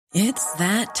It's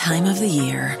that time of the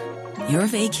year. Your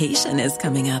vacation is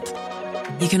coming up.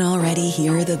 You can already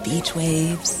hear the beach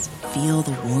waves, feel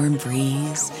the warm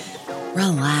breeze,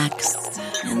 relax,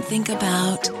 and think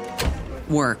about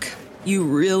work. You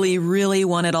really, really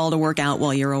want it all to work out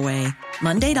while you're away.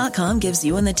 Monday.com gives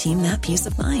you and the team that peace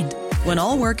of mind. When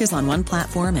all work is on one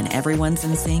platform and everyone's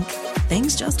in sync,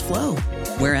 things just flow.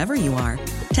 Wherever you are,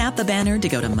 tap the banner to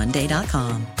go to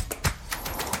Monday.com.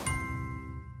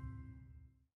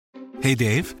 Hey,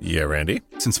 Dave. Yeah, Randy.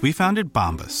 Since we founded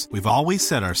Bombas, we've always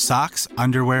said our socks,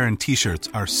 underwear, and T-shirts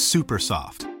are super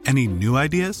soft. Any new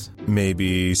ideas?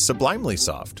 Maybe sublimely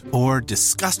soft. Or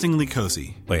disgustingly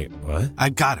cozy. Wait, what?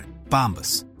 I got it.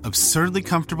 Bombas. Absurdly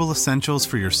comfortable essentials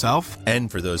for yourself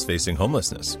And for those facing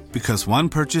homelessness. Because one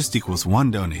purchased equals one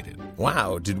donated.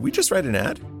 Wow, did we just write an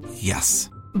ad?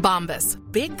 Yes. Bombas.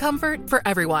 Big comfort for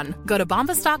everyone. Go to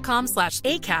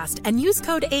bombas.com/ACAST and use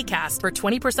code ACAST for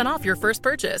 20% off your first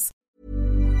purchase.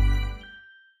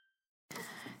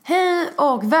 Hej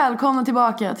och välkomna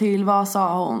tillbaka till Vad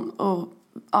sa hon? Och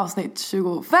avsnitt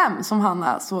 25 som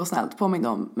Hanna så snällt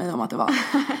påminde mig om att det var.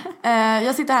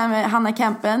 Jag sitter här med Hanna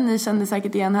Kempen. Ni känner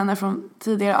säkert igen henne från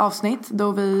tidigare avsnitt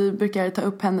då vi brukar ta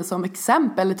upp henne som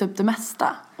exempel i typ det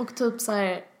mesta. Och typ så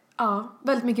här, ja,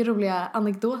 väldigt mycket roliga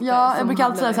anekdoter. Ja, jag brukar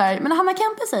alltid säga så här, men Hanna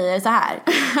Kempen säger så här.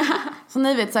 Så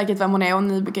ni vet säkert vem hon är och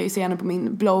ni brukar ju se henne på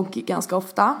min blogg ganska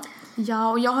ofta. Ja,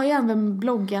 och jag har ju även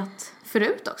bloggat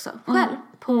förut också, själv,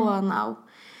 på Now.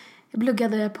 Jag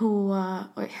pluggade på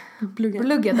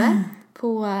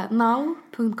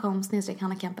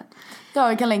now.com/Hanna-Kempen. Ja,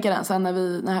 jag kan länka den sen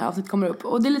när det här avsnittet kommer upp.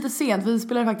 Och det är lite sent, vi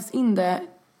spelar faktiskt in det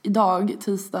idag,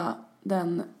 tisdag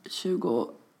den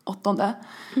 28.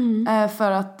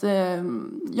 För att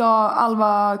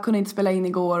Alva kunde inte spela in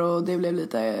igår och det blev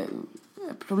lite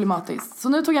problematiskt. Så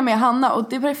nu tog jag med Hanna och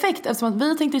det är perfekt eftersom att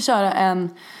vi tänkte köra en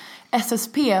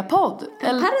SSP-podd.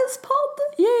 Paris-podd!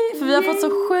 Yay! För vi har fått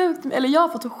jag har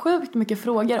fått så sjukt mycket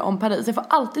frågor om Paris. Jag får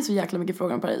alltid så jäkla mycket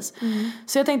frågor om Paris.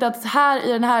 Så jag tänkte att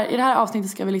i det här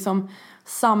avsnittet ska vi liksom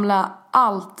samla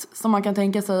allt som man kan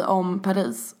tänka sig om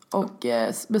Paris och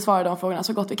besvara de frågorna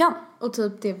så gott vi kan. Och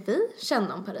typ det vi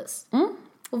känner om Paris.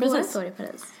 Och våra står i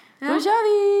Paris. Ja. Då kör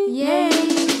vi! Yay!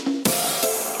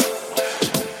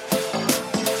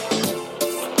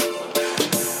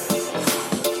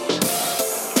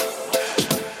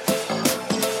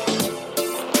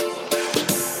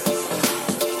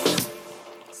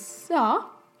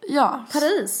 Ja,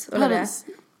 Paris.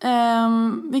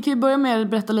 Vi kan ju börja med att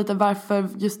berätta lite varför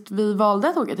just vi valde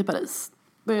att åka till Paris.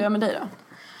 Börja med dig då.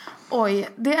 Oj,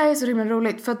 det är ju så himla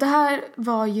roligt. För att det här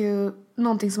var ju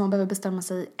någonting som man behöver bestämma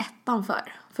sig ettan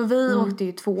för. För vi åkte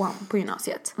ju 2:an på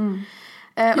gymnasiet.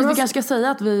 Vi kanske ska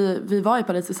säga att vi var i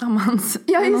Paris tillsammans.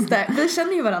 Ja, just det. Vi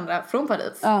känner ju varandra från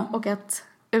Paris. Ja. Och att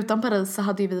utan Paris så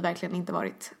hade ju vi verkligen inte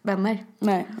varit vänner.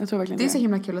 Nej, jag tror verkligen det är så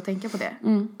himla kul att tänka på det.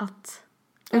 Att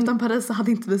utan Paris så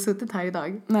hade inte vi suttit här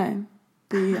idag. Nej,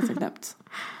 det är ganska knäppt.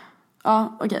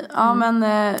 Ja, okej. Ja, men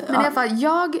i alla fall,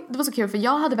 det var så kul för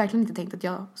jag hade verkligen inte tänkt att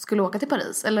jag skulle åka till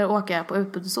Paris eller åka på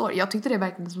utbytesår. Jag tyckte det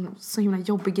verkligen som en så himla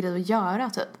jobbig grej att göra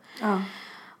typ. Ja.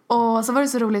 Och så var det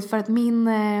så roligt för att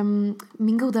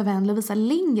min goda vän Lovisa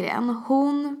Lindgren,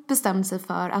 hon bestämde sig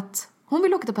för att hon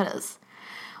vill åka till Paris.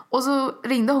 Och så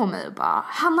ringde hon mig och bara,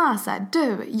 Hanna, så här,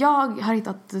 jag har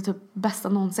hittat det typ bästa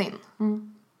någonsin.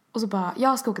 Och så bara,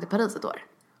 jag ska åka till Paris ett år.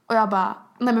 Och jag bara,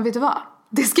 nej men vet du vad?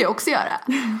 Det ska jag också göra.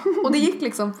 Och det gick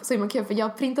liksom så himla kul för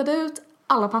jag printade ut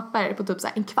alla papper på typ så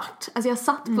här en kvart. Alltså jag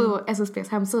satt på SSP:s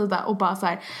hemsida och bara så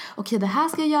här, okej, det här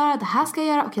ska jag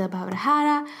göra, okej, jag behöver det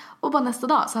här. Och bara nästa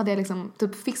dag så hade jag liksom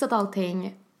typ fixat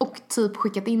allting och typ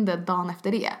skickat in det dagen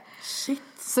efter det. Shit.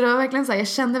 Så det var verkligen så här, jag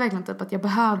kände verkligen typ att jag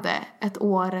behövde ett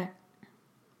år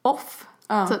off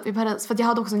typ i Paris. För att jag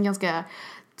hade också en ganska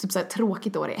typ så här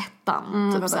tråkigt år i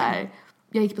ettan. Typ så här,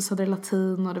 jag gick på Södra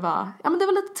Latin och det var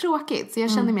lite tråkigt. Så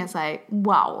jag kände mer så här,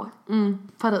 wow,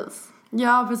 Paris.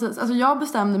 Ja, precis. Alltså jag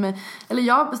bestämde mig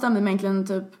egentligen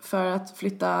typ för att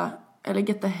flytta eller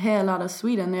get the hell out of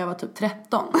Sweden när jag var typ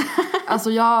 13. Alltså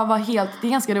det är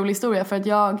en ganska rolig historia för att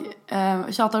jag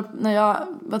när jag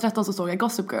var 13 så såg jag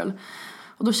Gossip Girl.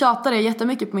 Och då tjatade jag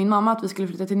jättemycket på min mamma att vi skulle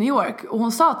flytta till New York. Och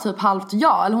hon sa typ halvt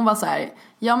ja. Eller hon var så här,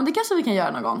 ja men det kanske vi kan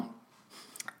göra någon gång.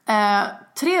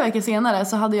 3 veckor senare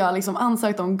så hade jag liksom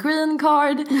ansökt om green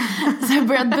card. Så jag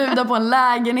började buda på en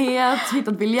lägenhet,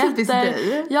 hittat biljetter.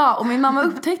 Ja, och min mamma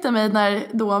upptäckte mig när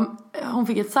då hon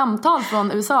fick ett samtal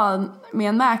från USA med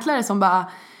en mäklare som bara,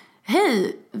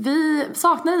 hej, vi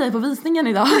saknade dig på visningen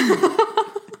idag.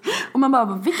 Och man bara,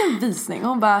 vilken visning? Och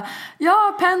hon bara,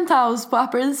 ja, penthouse på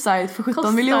Upper East Side för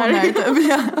 17 miljoner typ.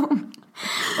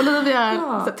 Olivia,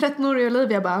 13-åriga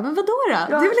Olivia bara, men vadå då?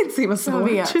 Det är väl inte så himla svårt. Jag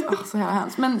vet, så jävla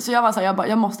hemskt. Men så jag var så här,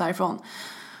 jag måste härifrån.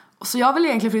 Och så jag ville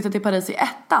egentligen flytta till Paris i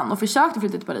 1:an och försökte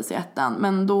flytta till Paris i 1:an,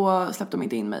 men då släppte de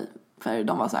inte in mig. För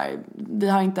de var så här,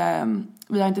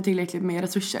 vi har inte tillräckligt med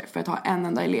resurser för att ha en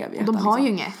enda elev i 1:an. De har ju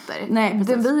inga ettor. Nej, precis.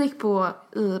 Den vi gick på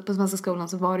svenska skolan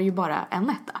så var det ju bara en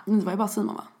etta. Det var ju bara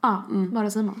Simon, va? Ja, bara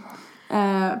Simon.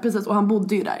 Precis, och han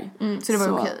bodde ju där. Så det var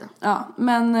okej. Ja,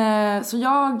 men så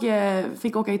jag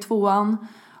fick åka i 2:an.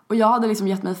 Och jag hade liksom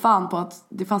gett mig fan på att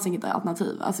det fanns inget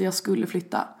alternativ. Alltså jag skulle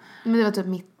flytta. Men det var typ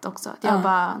mitt också. Jag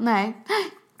bara, nej.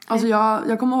 Alltså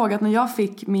jag kommer ihåg att när jag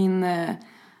fick min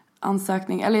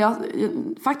ansökning, eller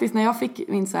faktiskt när jag fick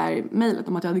min så här mejlet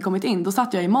om att jag hade kommit in, då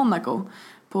satt jag i Monaco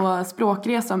på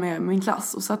språkresa med min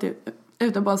klass och satt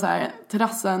ute på så här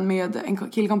terrassen med en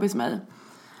killkompis med mig.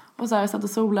 Och så här satt och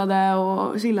solade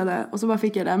och chillade och så bara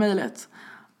fick jag det här mejlet.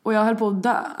 Och jag höll på att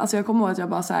dö. Alltså jag kommer ihåg att jag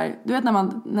bara så här, du vet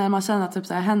när man känner att typ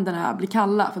så här händerna blir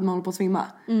kalla för att man håller på att svimma.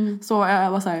 Så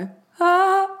jag var så här,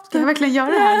 ska jag verkligen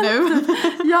göra det här nu?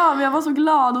 Ja, men jag var så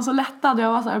glad och så lättad. Och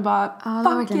jag var så här bara,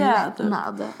 fuck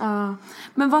yeah.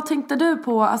 Men vad tänkte du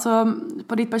på, alltså,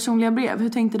 på ditt personliga brev? Hur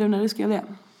tänkte du när du skrev det?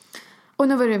 Och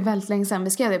nu var det väldigt länge sedan vi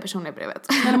skrev det personliga brevet.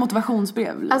 Eller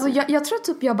motivationsbrev. Alltså jag tror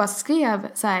typ jag bara skrev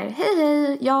så här: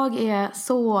 hej,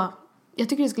 jag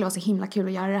tycker det skulle vara så himla kul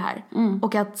att göra det här.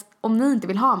 Och att om ni inte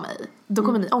vill ha mig, då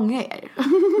kommer ni ångra er.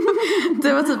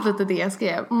 Det var typ lite det jag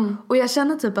skrev. Och jag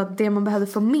känner typ att det man behövde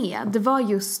få med, det var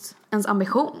just ens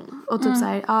ambition. Och typ så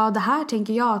här, det här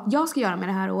tänker jag att jag ska göra med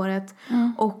det här året.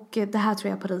 Och det här tror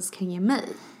jag Paris kan ge mig.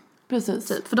 Precis.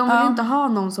 Typ. För de vill inte ha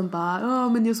någon som bara,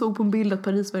 men jag såg på en bild att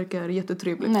Paris verkar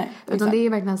jättetrevligt. Nej, utan det är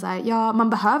verkligen så här, man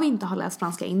behöver inte ha läst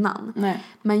franska innan. Nej.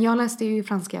 Men jag läste ju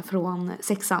franska från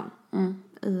 6:an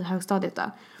i högstadiet då.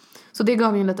 Så det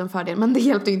gav ju en liten fördel, men det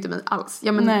hjälpte ju inte mig alls.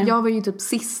 Jag var ju typ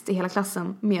sist i hela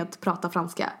klassen med att prata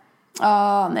franska.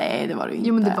 Nej, det var du inte.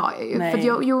 Jo, men det var jag ju. Nej.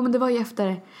 För men det var ju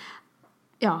efter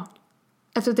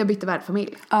att jag bytte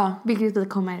värdfamilj. Vilket vi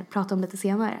kommer prata om lite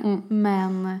senare.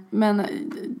 Men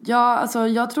jag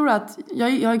tror att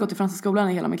jag har gått i franska skolan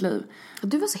i hela mitt liv.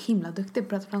 Du var så himla duktig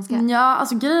på att prata franska. Ja,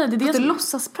 alltså grejen, det är det som... Du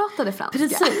låtsaspratade franska.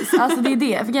 Precis, alltså det är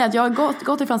det. För grejen är att jag har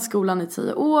gått i franska skolan i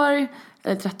 10 år.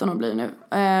 Eller 13 år blir det nu.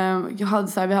 Vi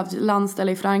har haft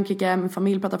landställe i Frankrike. Min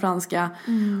familj pratar franska.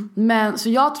 Men så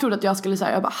jag trodde att jag skulle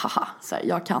säga, jag bara haha, så här,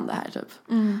 jag kan det här typ.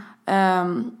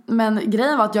 Men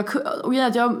grejen var att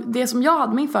det som jag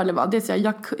hade, min fördel var det,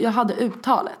 jag hade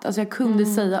uttalet. Alltså jag kunde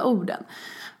säga orden.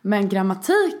 Men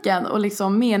grammatiken och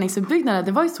liksom meningsuppbyggnaden,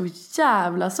 det var ju så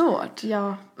jävla svårt.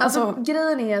 Ja, alltså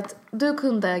grejen är att du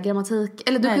kunde grammatik,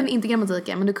 eller du kunde inte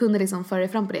grammatiken, men du kunde liksom föra dig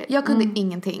fram på det. Jag kunde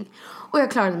ingenting. Och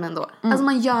jag klarade mig ändå. Alltså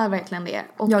man gör verkligen det.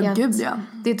 Och det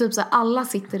är typ så här, alla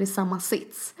sitter i samma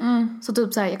sits. Så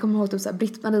typ så här, jag kommer ihåg typ så här,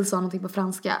 Britt-Marie sa någonting på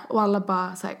franska och alla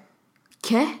bara så här,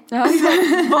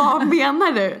 vad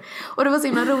menar du? Och det var så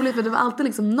himla roligt för det var alltid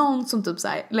liksom någon som typ så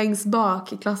här, längst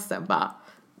bak i klassen bara,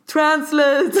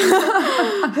 translate.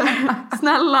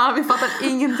 Snälla, vi fattar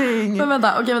ingenting. Men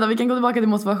vänta, vi kan gå tillbaka till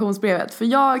motivationsbrevet.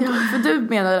 För du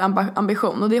menar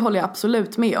ambition, och det håller jag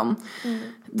absolut med om.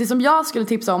 Det som jag skulle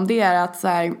tipsa om, det är att så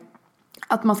här,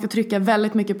 att man ska trycka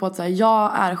väldigt mycket på att så här,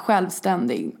 jag är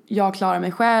självständig, jag klarar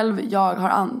mig själv, jag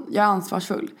är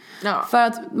ansvarsfull. För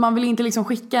att man vill inte liksom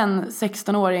skicka en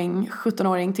 16-åring,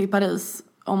 17-åring till Paris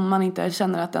om man inte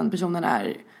känner att den personen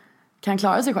kan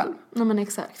klara sig själv. Ja, men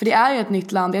exakt. För det är ju ett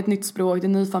nytt land, det är ett nytt språk, det är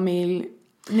en ny familj,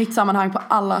 nytt sammanhang på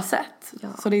alla sätt.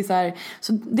 Så det är så här,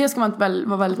 så det ska man väl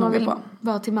vara väldigt noga på. Man vill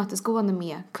vara tillmötesgående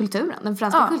med kulturen, den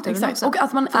franska kulturen exakt. också. Och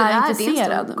att man är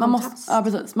intresserad.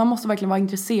 Man måste verkligen vara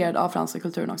intresserad av franska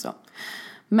kulturen också.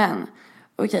 Men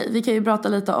okej, vi kan ju prata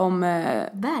lite om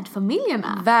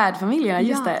värdfamiljerna,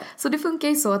 just det. Så det funkar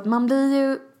ju så att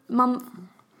man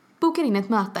bokar in ett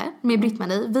möte med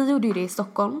Britt-Marie. Vi gjorde ju det i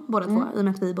Stockholm, båda två, i och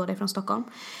med att vi båda är från Stockholm.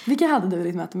 Vilka hade du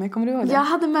ditt möte med? Kommer du ihåg det? Jag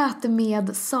hade möte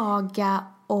med Saga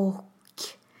och...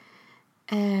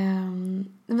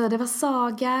 det var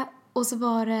Saga och så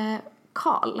var det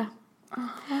Karl.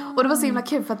 Och det var så himla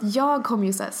kul för att jag kom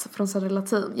ju från Södra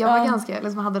Latin. Jag var ganska,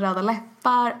 liksom hade röda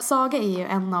läppar. Saga är ju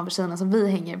en av tjejerna som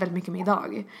vi hänger väldigt mycket med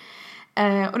idag.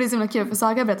 Och det är så himla kul för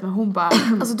Saga berättade mig, hon bara,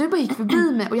 alltså du bara gick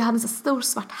förbi mig och jag hade en så stor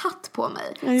svart hatt på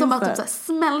mig som bara typ så här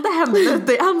smällde henne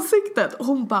lite i ansiktet och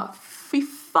hon bara, fy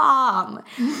fan.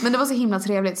 Men det var så himla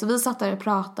trevligt så vi satt där och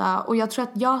pratade och jag tror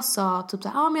att jag sa typ så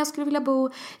här, men jag skulle vilja bo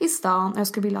i stan och jag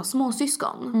skulle vilja ha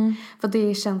småsyskon. För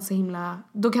det känns så himla,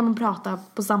 då kan man prata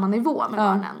på samma nivå med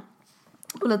barnen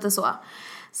och lite så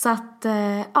att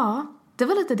det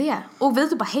var lite det. Och vi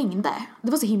typ bara hängde.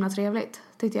 Det var så himla trevligt,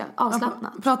 tyckte jag.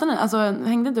 Avslappnat. Pratade ni? Alltså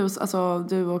hängde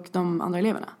du och de andra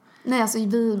eleverna? Nej, alltså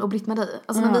vi och Britt-Marie.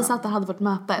 Alltså när vi satt och hade vårt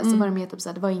möte så var det mer typ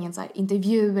såhär, det var ingen så här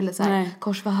intervju eller så här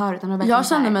korsförhör, utan det var jag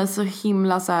kände mig så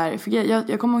himla så här, för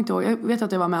jag kommer inte ihåg, jag vet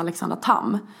att jag var med Alexandra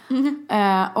Tam.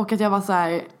 Och att jag var så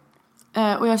här,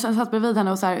 och jag satt bredvid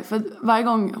henne och så här, för varje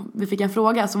gång vi fick en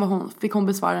fråga så fick hon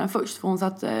besvara den först, för hon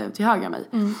satt till höger av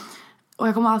mig. Och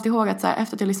jag kommer alltid ihåg att så här,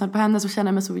 efter att jag lyssnade på henne så kände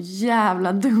jag mig så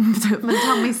jävla dum typ. Men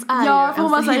Tammis är ja, för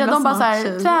hon bara såhär, de bara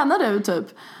såhär, tränar du typ?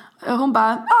 Och hon bara,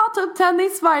 ja typ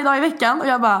tennis varje dag i veckan. Och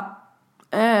jag bara,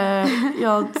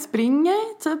 jag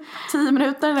springer typ 10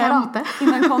 minuter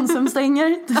innan Konsum stänger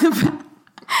typ.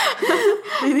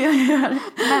 Det är det jag gör.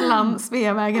 Mellan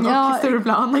Sveavägen och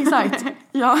Stureplan. Exakt.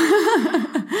 Ja.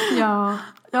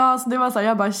 Ja, så det var så här,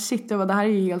 jag bara shit, det här är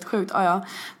ju helt sjukt. Ja.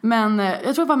 Men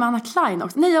jag tror det var med Anna Klein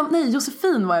också. Nej,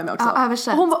 Josefin var jag med också.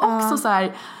 Översätt. Och hon var också så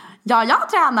här, ja, jag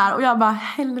tränar. Och jag bara,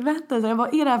 helvete. Så jag bara,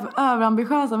 är det här för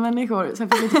överambitiösa människor? Så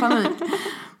jag fick lite panik.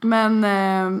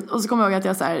 Men, och så kommer jag ihåg att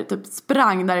jag så här, typ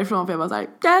sprang därifrån. För jag var så här,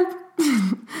 hjälp.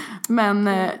 Men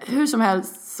hur som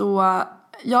helst så,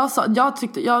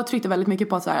 jag tryckte väldigt mycket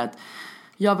på så här, att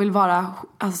jag vill vara,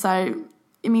 alltså så här,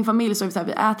 i min familj så är vi så här,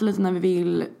 vi äter lite när vi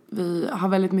vill. Vi har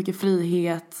väldigt mycket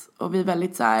frihet. Och vi är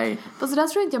väldigt så här... Fast det där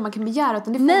tror inte jag man kan begära,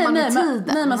 utan det får man med tiden.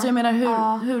 Nej, men alltså jag menar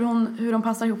hur de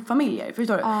passar ihop familjer.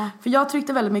 Förstår du? För jag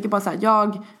tryckte väldigt mycket på så här,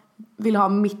 jag vill ha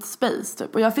mitt space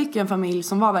typ. Och jag fick ju en familj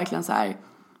som var verkligen så här,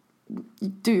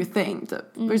 do your thing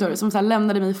typ. Förstår du? Som så här,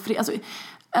 lämnade mig fri. Alltså,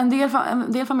 en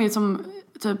del familj som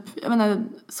typ, jag menar,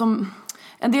 som...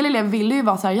 En del elever ville ju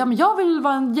vara så här, ja men jag vill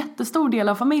vara en jättestor del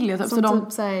av familjen typ. Som så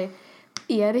typ såhär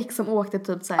Erik som åkte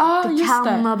typ såhär till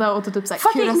Kanada och typ såhär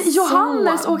Curacao,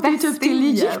 Johannes åkte ju typ till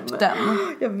Egypten.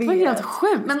 Jag vet. Det var helt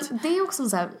sjukt. Men det är också en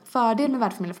så här fördel med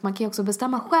värdfamiljen, för man kan ju också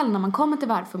bestämma själv när man kommer till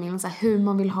värdfamiljen så här, hur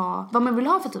man vill ha, vad man vill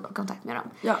ha för typ av kontakt med dem.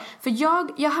 Ja. För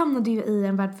jag hamnade ju i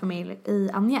en värdfamilj i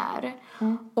Anjär.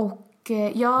 Och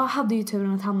jag hade ju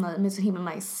turen att hamna med så himla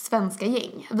nice svenska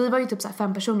gäng. Vi var ju typ så här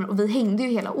 5 personer och vi hängde ju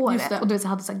hela året. Och du vet, så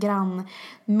hade så här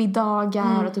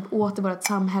grannmiddagar och typ åt i vårt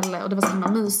samhälle. Och det var så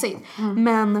himla mysigt.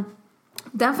 Men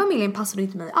den familjen passade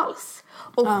inte mig alls.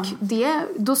 Och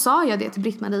då sa jag det till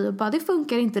Britt-Marie och bara, det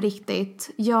funkar inte riktigt.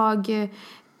 Jag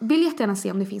vill jättegärna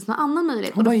se om det finns någon annan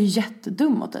möjlighet. Hon var ju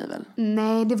jättedum mot dig väl?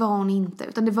 Nej, det var hon inte.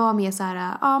 Utan det var mer så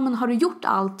här, men har du gjort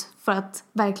allt för att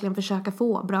verkligen försöka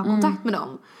få bra kontakt med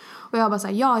dem? Och jag bara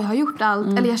såhär, jag har gjort allt.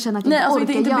 Eller jag känner att jag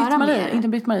inte orkar göra mer. Inte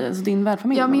Britt-Marie, alltså din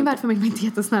värdfamilj. Ja, min värdfamilj var inte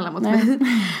jättesnälla mot mig.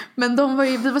 Men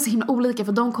vi var så himla olika.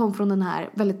 För de kom från den här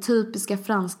väldigt typiska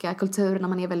franska kulturen. När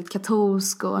man är väldigt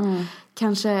katolsk. Och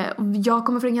kanske, jag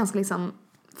kommer från en ganska liksom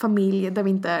familj där vi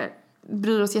inte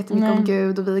bryr oss jättemycket om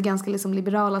Gud. Och vi är ganska liksom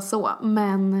liberala så.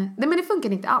 Men det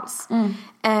funkar inte alls.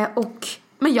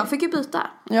 Men jag fick ju byta.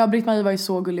 Ja, Britt-Marie var ju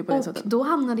så gullig på det sättet. Och då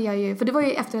hamnade jag ju, för det var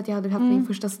ju efter att jag hade haft min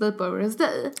första sleepover hos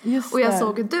dig. Just och jag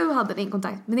såg att du hade din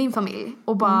kontakt med din familj.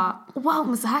 Och bara, wow,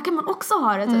 men så här kan man också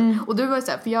ha det typ. Och du var ju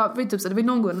såhär, för jag var ju typ såhär, det var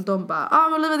någon gång och de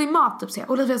bara, Olivia, din mat typ. Så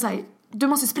jag, Olivia såhär, du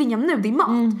måste springa nu, din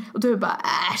mat. Och du bara,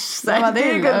 äsch, det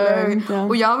är lugnt.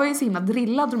 Och jag var ju så himla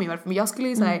drillad om men jag skulle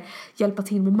ju såhär hjälpa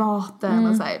till med maten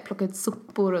och såhär plocka ut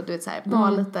sopor och du vet såhär, vara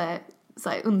lite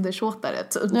såhär undersåtare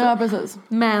typ. Ja, precis.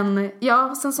 Men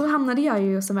sen så hamnade jag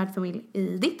ju som värdfamilj i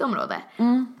ditt område.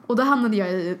 Och då hamnade jag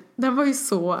i, den var ju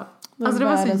så, alltså det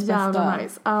var så jävla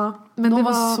nice. Ja, men de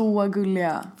var så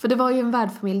gulliga. För det var ju en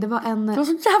värdfamilj, det var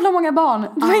så jävla många barn.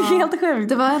 Det var helt sjukt.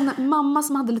 Det var en mamma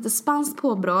som hade lite spanskt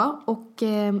påbrå. Och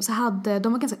så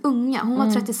de var ganska unga. Hon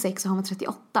var 36 och han var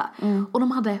 38. Och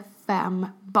de hade 5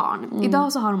 barn.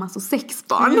 Idag så har de alltså 6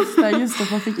 barn.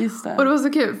 Just det. Och det var så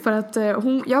kul för att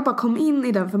jag bara kom in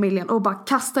i den familjen och bara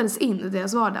kastades in i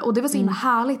deras vardag. Och det var så himla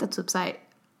härligt att typ såhär,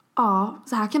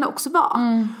 så här kan det också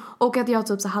vara. Och att jag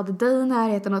typ så hade dig i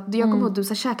närheten. Och jag kommer ihåg att du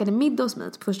så käkade middag hos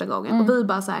mig typ första gången. Och vi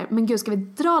bara så här, men gud, ska vi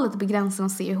dra lite på gränsen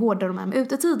och se hur hårda de är med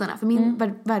utetiderna? För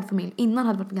min värdfamilj innan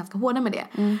hade varit ganska hårda med det.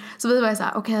 Så vi var ju så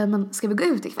här, okej, men ska vi gå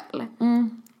ut ikväll?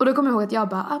 Och då kommer jag ihåg att jag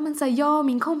bara, men så här, jag och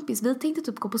min kompis, vi tänkte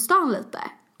typ gå på stan lite.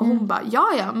 Och hon bara, ja,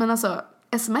 men alltså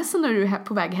sms:en när du är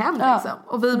på väg hem liksom.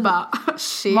 Och vi bara,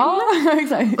 chill.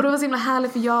 Och det var så himla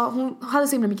härligt för hon hade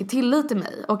så himla mycket tillit till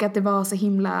mig. Och att det var så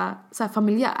himla så här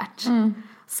familjärt.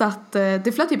 Så att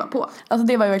det flöt ju bara på. Alltså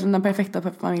det var ju verkligen den perfekta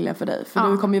familjen för dig.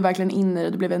 För du kom ju verkligen in i det,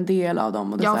 du blev en del av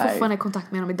dem. Och det jag har fortfarande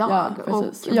kontakt med dem idag. Ja,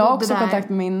 precis. Och jag har också kontakt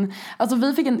med min, alltså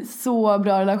vi fick en så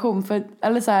bra relation. För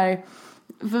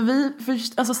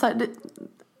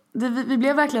vi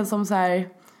blev verkligen som så här,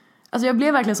 Alltså jag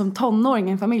blev verkligen som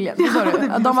tonåring i familjen. Förstår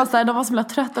du? De var så himla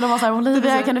trötta. De var såhär,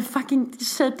 Olivia, kan du fucking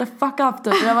shape the fuck up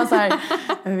typ. Och jag var såhär,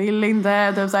 jag vill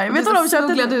inte typ såhär. Vet du vad de köpte?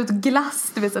 Smugglade ut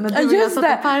glass, du vet, när du och jag satt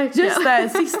i parken. Just det,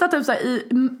 sista typ såhär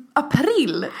i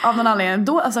april av någon anledning.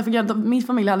 Då, alltså min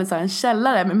familj hade såhär en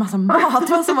källare med massa mat.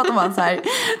 Det var som att de var såhär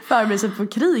förberedde sig på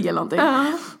krig eller någonting.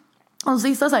 Och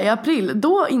sista så här, i april,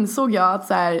 då insåg jag att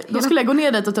så här, då skulle jag gå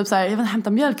ner dit och typ så här, jag vill hämta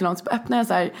mjölk eller något, så öppnade jag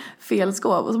så här fel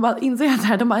skåp och så bara insåg jag att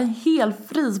här, de bara helt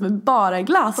fris med bara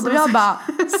glass och jag bara,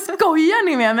 skojar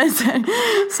ni med mig?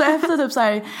 Så efter typ så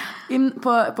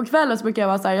här, på kvällen så brukar jag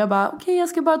vara så här, jag bara okej, jag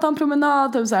ska bara ta en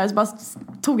promenad typ så här, så bara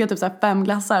tog jag typ så här 5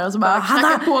 glassar och så bara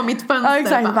knacka på mitt fönster. Ja,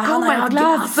 exakt, bara, Hanna, jag har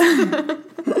glass.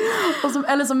 Och så,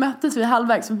 eller så möttes vi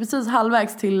halvvägs, för precis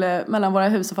halvvägs till mellan våra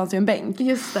hus så fanns ju en bänk.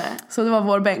 Just det. Så det var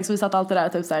vår bänk, så vi satt alltid där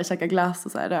typ så här, käkade glass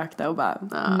och så här, rökte och bara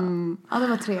Ja, det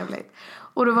var trevligt.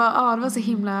 Och det var så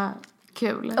himla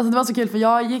kul. Alltså det var så kul för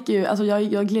jag gick ju, alltså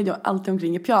jag gled ju alltid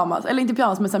omkring i pyjamas, eller inte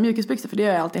pyjamas men så här mjukisbyxor, för det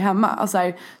gör jag alltid hemma. Alltså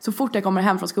här, så fort jag kommer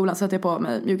hem från skolan så sätter jag på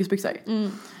mig mjukisbyxor.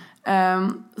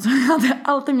 Så jag hade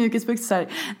alltid mjukisbyxor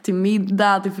till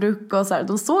middag, till frukost så här.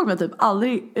 De såg mig typ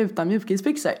aldrig utan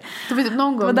mjukisbyxor. Så vet du,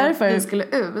 någon gång därför när vi skulle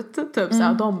ut typ så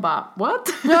här, de bara what?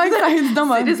 Ja exakt, de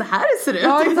bara, är det så här det ser ut?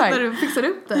 Ja, exakt. När du fixar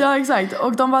upp det. Ja exakt,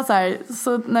 och de var så här,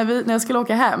 så när jag skulle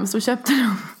åka hem så köpte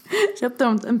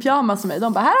de en pyjamas till mig.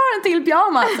 De bara, här har du en till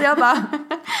pyjamas. Så jag bara,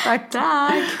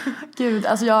 tack. Gud,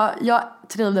 alltså jag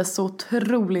trivdes så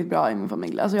otroligt bra i min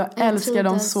familj. Alltså jag älskar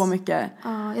dem så mycket.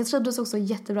 Ja, jag trivdes också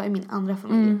jättebra i min andra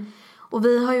familj. Och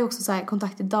vi har ju också så här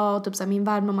kontakt idag och typ så här, min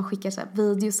värdmamma skickar så här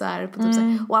videos så här, på typ så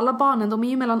här, och alla barnen, de är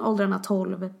ju mellan åldrarna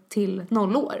 12 till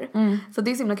 0 år. Så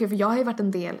det är så himla kul, för jag har ju varit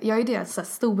en del, jag är ju deras så här,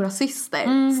 stora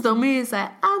syster. Så de är ju så här,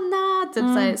 Anna typ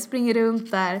så här, springer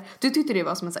runt där. Du tyckte det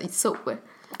var som en så här, zoo.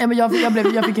 Ja, men jag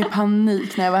fick ju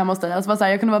panik när jag var hemma hos dig. Alltså, så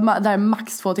här, jag kunde vara där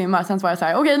max 2 timmar. Sen så var jag så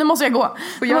här, okej, nu måste jag gå.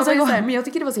 Och jag var så här, men jag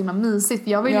tycker det var så himla mysigt,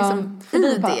 för jag var ju liksom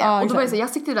i det. Och då var jag så här, jag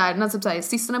sitter där när typ så här,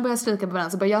 systrarna börjar skrika på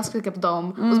varandra, så börjar jag skrika på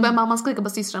dem. Och så börjar mamman skrika på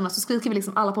systrarna, så skriker vi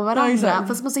liksom alla på varandra.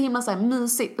 Fast det var så himla så här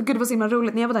mysigt. Och gud, det var så himla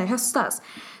roligt när jag var där i höstas.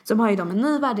 Så de har ju en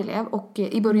ny värdelev, och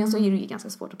i början så är det ju ganska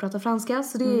svårt att prata franska,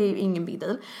 så det är ju ingen big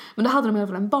deal. Men då hade de i alla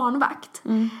fall en barnvakt.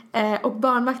 Och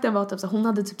barnvakten var typ så, hon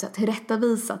hade typ så här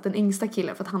tillrättavisat den yngsta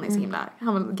killen för att han är så himla,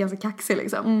 han var ganska kaxig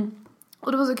liksom.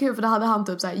 Och det var så kul, för då hade han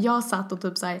typ så här, jag satt och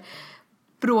typ så här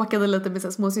bråkade lite med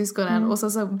så små syskonen, och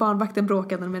så barnvakten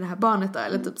bråkade med det här barnet då,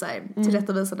 eller typ så här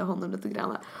tillrättavisade honom lite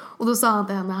grann. Och då sa han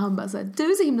till henne, han bara så här, du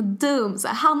är så himla dum, så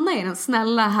här, Hanna är den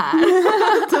snälla här.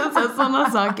 Typ så här, sådana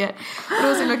saker. Och det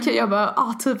var så himla okej, jag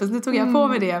bara, typiskt, nu tog jag på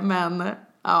mig det, men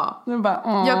ja,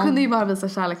 jag kunde ju bara visa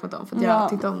kärlek mot dem, för att jag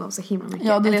tyckte om dem så himla mycket.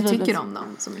 Eller jag tycker om dem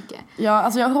så mycket. Ja,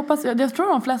 alltså jag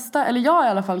tror de flesta, eller jag har i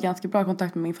alla fall ganska bra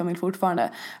kontakt med min familj fortfarande.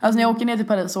 Alltså när jag åker ner till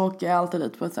Paris så åker jag alltid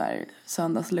dit på ett så här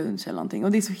söndagslunch eller någonting.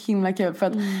 Och det är så himla kul, för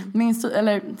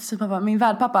att min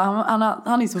värdpappa,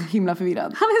 han är så himla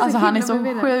förvirrad. Han är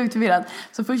så sjukt förvirrad.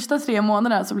 Så första 3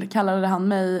 månaderna så kallade han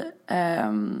mig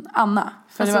Anna.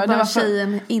 För alltså det var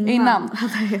tjejen innan.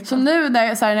 Så nu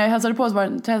när jag hälsade på, så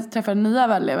träffade den nya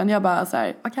värdeleven. Jag bara så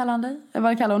här, vad kallar han dig?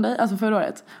 Vad kallar hon dig? Alltså förra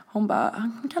året. Hon bara,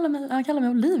 han kallar mig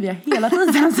Olivia hela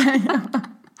tiden.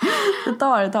 Det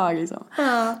tar ett tag liksom.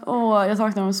 Och jag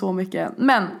saknar dem så mycket.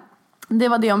 Men det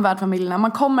var det om värdfamiljerna.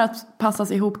 Man kommer att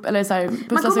passas ihop, eller så här, pussas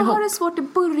ihop. Man kommer ha det svårt i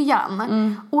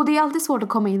början. Och det är alltid svårt att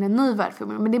komma in i en ny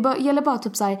värdfamilj. Men det gäller bara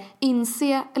typ så här,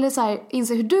 inse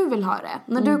hur du vill ha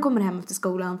det när du kommer hem efter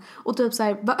skolan. Och typ så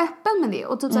här, var öppen med det.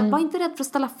 Och typ så här, var inte rädd för att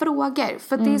ställa frågor.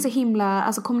 För att det är så himla,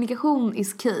 alltså kommunikation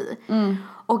is key.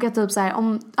 Och att typ så här,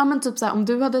 om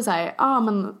du hade så här,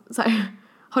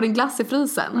 har en glass i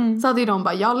frysen, så hade ju de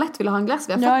bara, jag lätt vill ha en glass,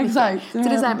 vi har fått mycket. Så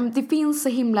det är så här, det finns så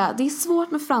himla, det är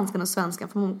svårt med franskan och svenskan,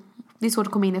 för det är svårt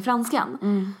att komma in i franskan.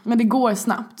 Men det går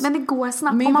snabbt.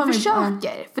 Om man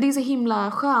försöker. För det är så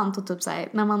himla skönt att typ så här,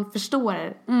 när man förstår,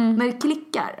 när det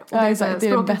klickar. Och det är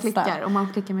språket klickar, och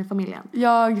man klickar med familjen.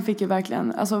 Jag fick ju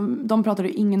verkligen, alltså de pratade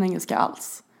ju ingen engelska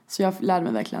alls. Så jag lärde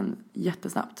mig verkligen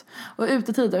jättesnabbt. Och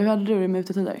utetider, hur hade du det med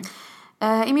utetider?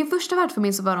 I min första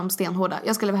värdfamilj så var de stenhårda.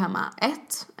 Jag skulle vara hemma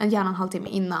gärna en halvtimme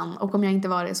innan. Och om jag inte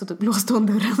var det så typ låste hon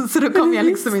dörren. Så då kom jag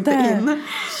liksom inte in.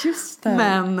 Just det.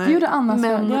 Men det gjorde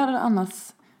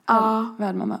Annas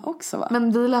värdmamma också, va?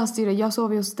 Men vi löste ju det. Jag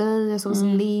sov hos dig, jag sov hos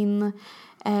Linn.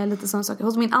 Lite sådana saker.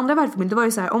 Hos min andra värdfamilj, det var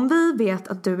ju så här, om vi vet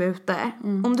att du är ute,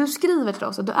 om du skriver till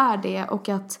oss att du är det, och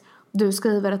att du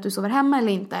skriver att du sover hemma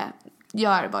eller inte,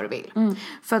 gör vad du vill.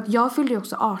 För att jag fyllde ju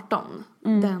också 18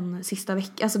 den sista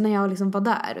veckan, alltså när jag liksom var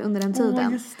där under den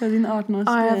tiden. Just det, din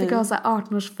 18-årsfest. Ja, jag fick ha så här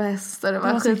 18-årsfest, och det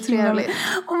var skittrevligt.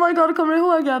 Oh my god, kommer du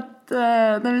ihåg att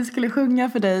när vi skulle sjunga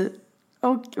för dig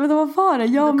Och men vad var det?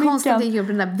 Jag och Mickan. Konstantin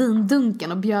gjorde den där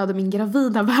vindunken och bjöd min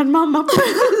gravida värdmamma på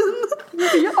vin.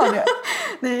 Gör det?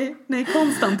 Nej,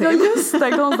 Konstantin. Ja just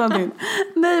det, Konstantin.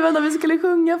 Nej vänta, vi skulle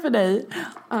sjunga för dig.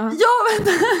 Ja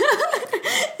vänta.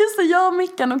 Just det, jag och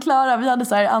Mickan och Klara, vi hade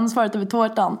så här ansvaret över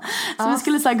tårtan. Så vi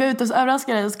skulle så här gå ut och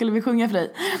överraska dig och skulle vi sjunga för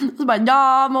dig. Så bara,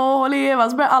 ja må leva.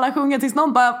 Så började alla sjunga tills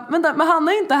någon bara, vänta, men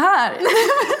Hanna är inte här.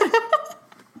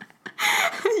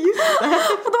 Just det.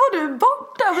 Och då var du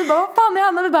borta. Vi bara, vad fan är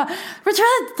Hanna? Vi bara,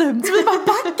 retreat. Så vi bara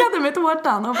backade med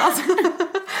tårtan. Och bara,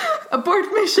 abort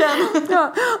mission.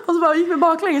 Ja. Och så bara gick vi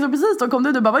baklänges och precis då kom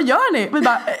du bara, vad gör ni? Vi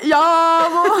bara, ja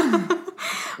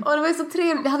och det var ju så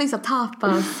trevligt. Vi hade ju så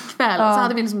tapaskväll. Så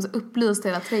hade vi liksom så upplyst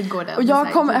hela trädgården. Och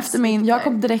jag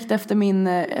kom direkt efter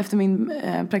min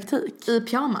praktik. I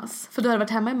pyjamas. För du hade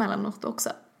varit hemma emellanåt också.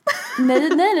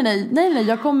 Nej,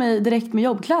 jag kom direkt med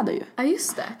jobbkläder ju. Ja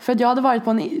just det. För att jag hade varit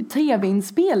på en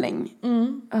tv-inspelning.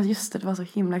 Ja just det var så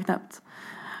himla knäppt.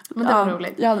 Men det var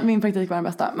roligt. Ja, min praktik var den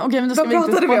bästa. Men okej, men då ska vi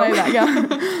inte spåna iväg. Ja.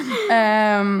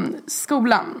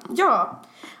 Skolan. Ja,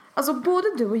 alltså både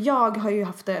du och jag har ju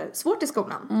haft det svårt i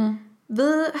skolan.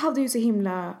 Vi hade ju så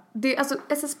himla... alltså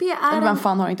SSP är... Vem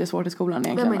fan har inte svårt i skolan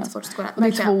egentligen? Vem har inte svårt i skolan? Och det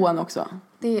är tvåan också.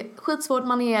 Det är skitsvårt,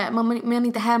 man är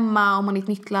inte hemma och man är i ett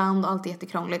nytt land och allt är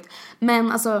jättekrångligt.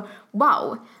 Men alltså,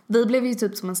 wow. Vi blev ju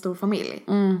typ som en stor familj.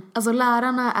 Alltså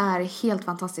lärarna är helt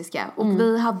fantastiska. Och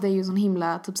vi hade ju sån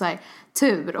himla typ så här,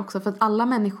 tur också. För att alla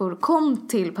människor kom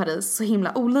till Paris så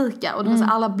himla olika. Och det var så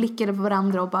alla blickade på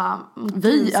varandra och bara...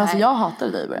 Alltså jag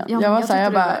hatade dig i början. Ja, jag var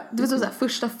såhär, du vet så här,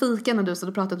 första fikan när du stod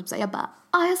och pratade typ såhär, jag bara,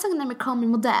 jag såg när jag kom i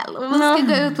modell. Och vi ska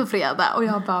gå ut på fredag. Och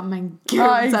jag bara, men gud,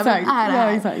 ja, exakt. Vad är det här?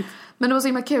 Ja, exakt. Men det var så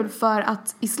himla kul för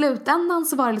att i slutändan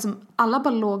så var det liksom alla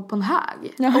bara låg på en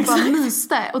hög ja, och bara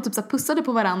myste och typ så här pussade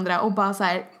på varandra och bara så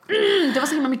här, det var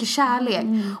så himla mycket kärlek.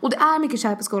 Och det är mycket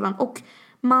kärlek på skolan och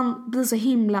man får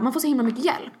så himla mycket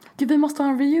hjälp. Gud, vi måste ha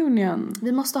en reunion.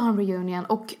 Vi måste ha en reunion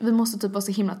och vi måste typ vara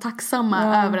så himla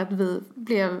tacksamma över att vi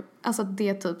blev, alltså att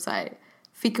det typ så här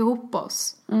fick ihop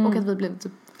oss och att vi blev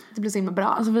typ, det blev så himla bra.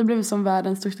 Alltså vi blev som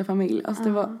världens största familj. Alltså det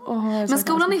var, men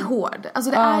skolan är hård.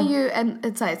 Alltså det är ju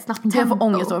ett snabbt tempo. Jag får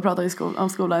ångest att prata om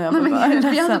skolan.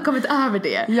 Vi hade kommit över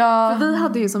det. Ja. För vi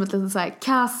hade ju som ett litet så här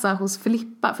kassa hos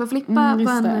Filippa. För Filippa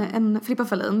var en Filippa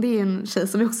Fahlin. Det är ju en tjej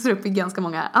som vi också ser upp i ganska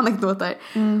många anekdoter.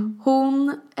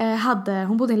 Hon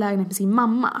bodde i en lägenhet med sin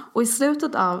mamma. Och i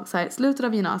slutet av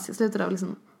gymnasiet, slutet av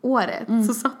liksom året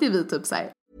så satt ju vi typ så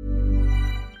här.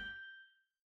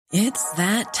 It's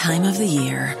that time of the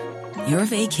year. Your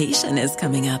vacation is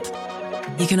coming up.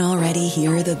 You can already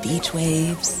hear the beach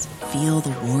waves, feel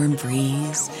the warm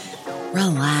breeze,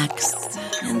 relax,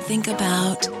 and think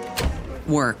about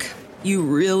work. You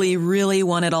really, really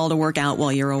want it all to work out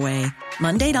while you're away.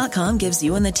 Monday.com gives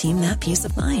you and the team that peace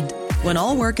of mind. When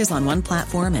all work is on one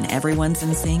platform and everyone's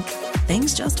in sync,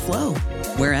 things just flow.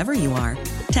 Wherever you are,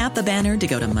 tap the banner to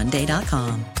go to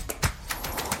Monday.com.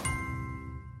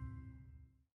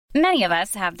 Many of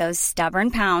us have those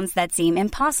stubborn pounds that seem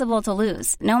impossible to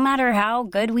lose, no matter how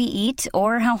good we eat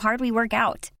or how hard we work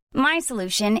out. My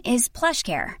solution is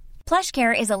PlushCare.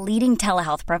 PlushCare is a leading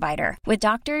telehealth provider with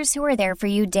doctors who are there for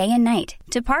you day and night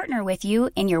to partner with you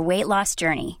in your weight loss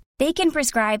journey. They can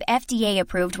prescribe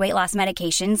FDA-approved weight loss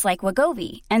medications like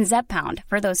Wegovy and Zepbound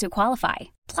for those who qualify.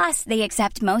 Plus, they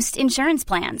accept most insurance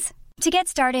plans. To get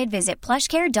started, visit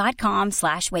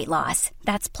plushcare.com/weightloss.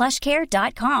 That's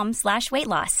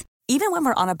plushcare.com/weightloss. Even when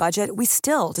we're on a budget, we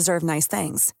still deserve nice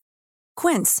things.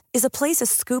 Quince is a place to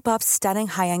scoop up stunning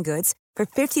high-end goods for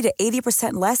 50 to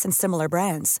 80% less than similar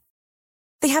brands.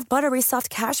 They have buttery soft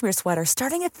cashmere sweaters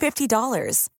starting at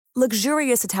 $50,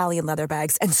 luxurious Italian leather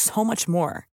bags, and so much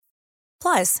more.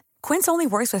 Plus, Quince only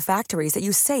works with factories that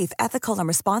use safe, ethical, and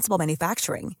responsible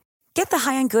manufacturing. Get the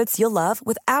high-end goods you'll love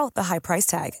without the high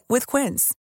price tag with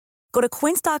Quince. Go to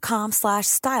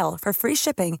quince.com/style for free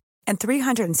shipping and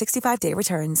 365-day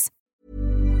returns.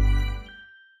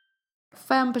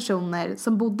 5 personer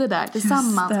som bodde där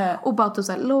tillsammans och bara typ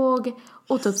så här låg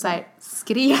och typ så här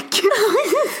skrek.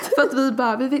 För att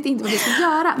vi vet inte vad vi ska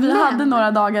göra. Vi hade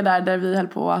några dagar där vi höll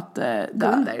på att gå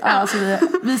under. Alltså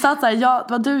vi satt så här, det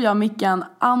var du, jag, Mickan,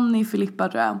 Annie, Filippa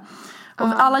tror jag. Och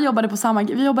alla jobbade på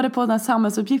vi jobbade på den här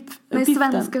samhällsuppgiften. Nej,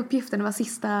 svenska uppgiften, det var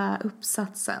sista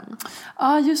uppsatsen.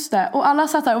 Ja, just det. Och alla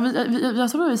satt där och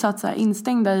jag tror vi satt så här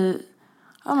instängda i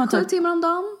 7 timmar om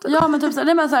dagen. Ja, men typ så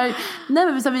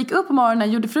här, vi gick upp på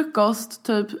morgonen, gjorde frukost,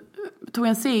 typ tog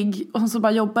en cigg och så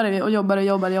bara jobbade vi och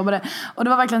jobbade. Och det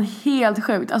var verkligen helt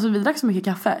sjukt. Alltså vi drack så mycket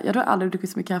kaffe. Jag har aldrig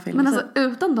druckit så mycket kaffe. Men alltså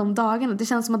utan de dagarna, det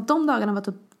känns som att de dagarna var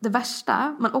typ det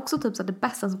värsta, men också typ så här, det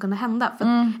bästa som kunde hända.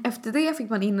 För efter det fick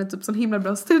man in en typ sån himla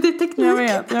bra studieteknik. Jag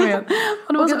vet.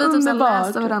 Och det var så vi typ så här underbart.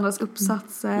 läste varandras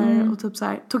uppsatser och typ så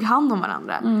här, tog hand om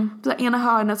varandra. På så här, ena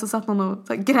hörnet så satt någon och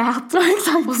så här, grät.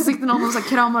 Exakt. Och så sitter någon och så här,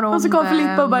 kramar om. Och så kom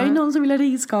Filippa och bara, är det någon som vill ha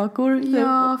riskakor?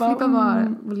 Ja, Filippa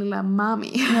var vår lilla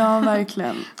mami. Ja,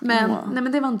 verkligen. Nej,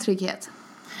 men det var en trygghet.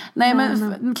 Nej,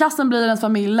 men klassen blir ens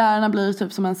familj. Lärarna blir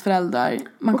typ som ens föräldrar.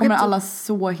 Man kommer alla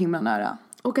så himla nära.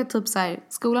 Och att typ så här,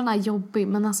 skolan är jobbig,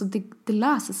 men alltså det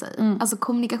löser sig. Alltså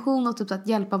kommunikation och typ så att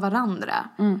hjälpa varandra.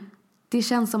 Det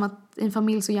känns som att i en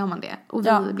familj så gör man det. Och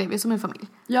vi blev ju som en familj.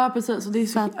 Ja, precis. Och det är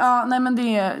så ja, nej men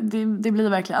det blir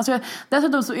verkligen. Alltså,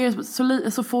 dessutom så är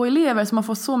det så få elever så man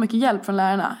får så mycket hjälp från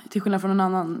lärarna. Till skillnad från en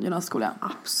annan gymnasieskola.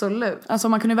 Absolut. Alltså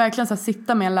man kunde verkligen så här,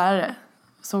 sitta med en lärare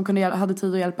som hade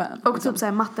tid att hjälpa en. Och typ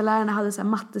såhär mattelärarna hade såhär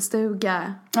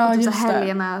mattestuga. Ja, och typ just såhär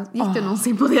helgerna. Gick du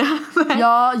någonsin på det?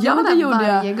 Ja, jag var det där gjorde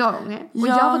varje gång. Och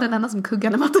jag var den enda som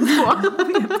kuggade matte 2.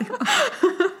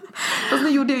 Fast nu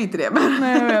gjorde jag inte det.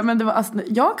 Nej, men det var alltså,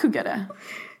 jag kuggade.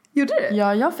 Gjorde du?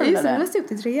 Ja, jag filade. Jag läste upp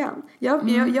till 3:an.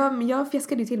 Jag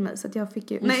fjäskade ju till mig så att jag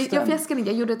fick ju... Nej, jag fjäskade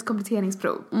inte. Jag gjorde ett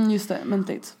kompletteringsprov. Just det,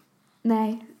 muntligt.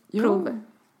 Nej, prov.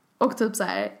 Och typ så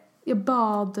här, jag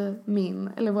bad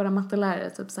våra mattelärare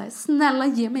typ så här, snälla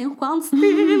ge mig en chans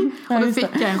till. Och då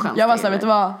fick jag en chans. Jag var så här, vet du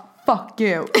vad? Fuck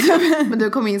you. Men du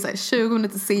kom in så här 20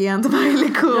 minuter sent till varje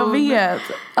lektion. Jag vet.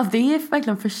 Alltså det är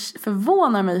verkligen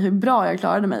förvånar mig hur bra jag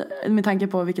klarade mig med tanke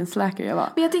på vilken slacker jag var.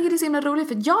 Men jag tänker det är så himla roligt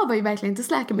för jag var ju verkligen inte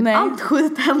slacker med allt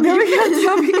skit hände. Jag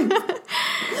vet.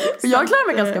 Jag klarade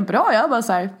mig ganska bra. Jag bara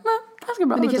så här, ganska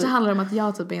bra. Men det kanske handlar om att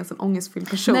jag typ är en sån ångestfylld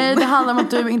person. Nej, det handlar om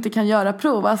att du inte kan göra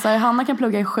prov. Alltså Hanna kan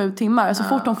plugga i 7 timmar. Så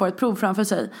fort hon får ett prov framför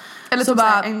sig. Eller så typ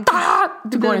bara,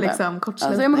 du går liksom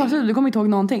kortslutning. Alltså, du kommer inte ihåg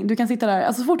någonting. Du kan sitta där,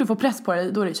 alltså så fort du får press på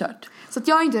dig, då är det kört. Så att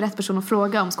jag är inte rätt person att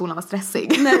fråga om skolan var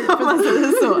stressig. Nej, om man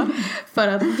säger så. För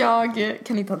att jag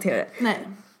kan inte hantera det. Nej.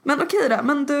 Men okej då,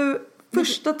 men du,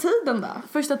 första tiden då?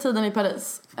 Första tiden i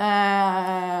Paris.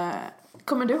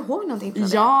 Kommer du ihåg någonting från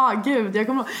det? Ja, gud, jag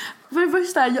kommer ihåg. För det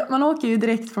första, man åker ju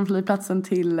direkt från flygplatsen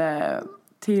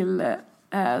till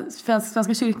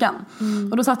Svenska kyrkan.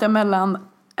 Och då satt jag mellan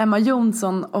Emma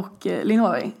Jonsson och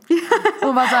Linnhovi.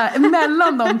 Och var så här,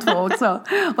 mellan de två också.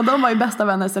 Och de var ju bästa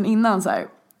vänner sen innan så här.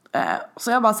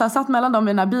 Så jag bara så här, satt mellan dem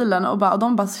i den här bilen och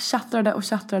de bara chattrade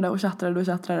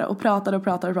och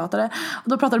pratade. Och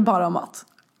då pratade bara om mat.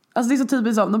 Alltså det är så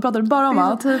typiskt om, de pratade bara om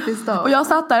mat. Och jag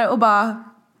satt där och bara,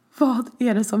 vad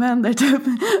är det som händer typ?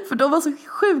 För de var så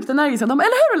sjukt energiska. De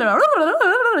eller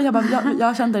hur?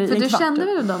 Jag kände det i en kvart. För du kände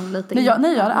väl dem lite?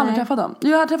 Nej, jag hade aldrig träffat dem.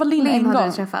 Jag hade träffat Linn en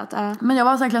gång. Men jag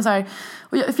var verkligen så här,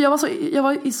 jag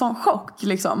var i sån chock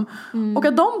liksom. Och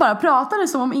att de bara pratade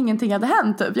som om ingenting hade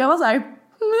hänt typ. Jag var så här.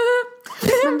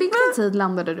 Men vilken tid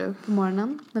landade du på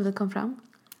morgonen när vi kom fram?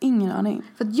 Ingen aning.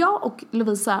 För att jag och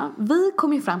Lovisa, vi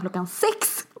kom ju fram 6:00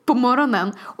 på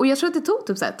morgonen. Och jag tror att det tog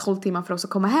typ så här 12 timmar för oss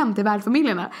att komma hem till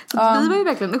värdfamiljerna. Så vi var ju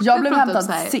verkligen uppe. Jag blev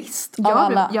hämtad sist av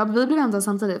alla. Vi blev hämtad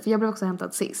samtidigt, för jag blev också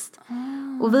hämtad sist.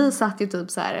 Och vi satt ju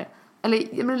typ så här,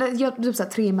 eller typ så här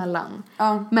 3 emellan.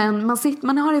 Men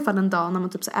man har i fall en dag när man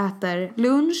typ så äter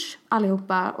lunch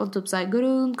allihopa och typ så här går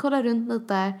runt, kollar runt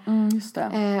lite. Just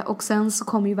det. Och sen så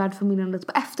kommer ju värdfamiljen lite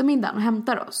på eftermiddagen och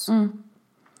hämtar oss.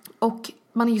 Och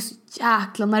man är ju så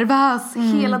jäkla nervös.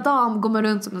 Hela dagen går man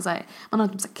runt som en så här, man har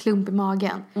typ så här klump i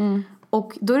magen.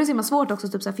 Och då är det så himla svårt också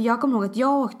typ så här, för jag kommer ihåg att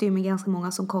jag åkte ju med ganska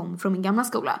många som kom från min gamla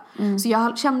skola. Så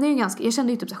jag kände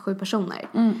ju typ så här 7 personer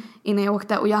innan jag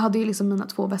åkte. Och jag hade ju liksom mina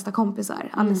 2 bästa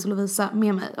kompisar, Alice och Lovisa,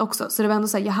 med mig också. Så det var ändå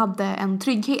så här, jag hade en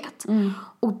trygghet.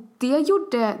 Och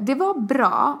det var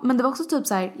bra, men det var också typ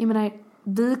så här, jag menar,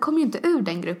 vi kom ju inte ur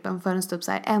den gruppen förrän typ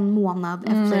så här 1 månad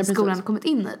efter skolan hade kommit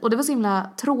in i. Och det var så himla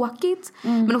tråkigt,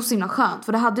 men också så himla skönt.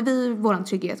 För då hade vi våran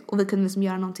trygghet och vi kunde liksom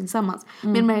göra någonting tillsammans.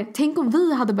 Men tänk om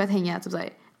vi hade börjat hänga typ så här,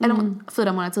 eller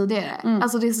 4 månader tidigare.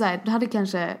 Alltså det är så här,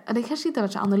 det kanske inte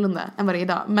varit så annorlunda än vad det är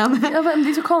idag. Men det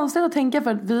är så konstigt att tänka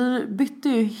för att vi bytte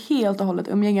ju helt och hållet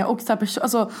umgänge. Och så här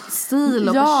alltså, stil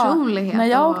och personlighet. När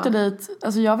jag åkte dit,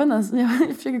 alltså jag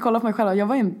försöker kolla på mig själv. Jag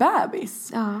var ju en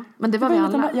bebis. Ja, men det var vi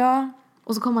alla. Ja.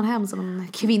 Och så kom man hem som en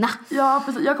kvinna. Ja,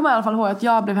 precis. Jag kommer i alla fall ihåg att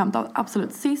jag blev hämtad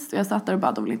absolut sist. Och jag satt där och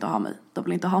bara, de vill inte ha mig. Och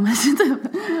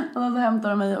så hämtade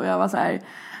de mig och jag var så här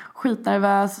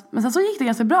skitnervös. Men sen så gick det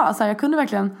ganska bra. Så här, jag kommer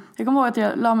ihåg att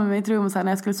jag la mig i ett rum så här,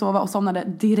 när jag skulle sova och somnade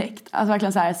direkt. Alltså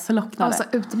verkligen så här slocknade. Alltså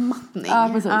utmattning. Ja,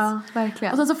 precis. Ja,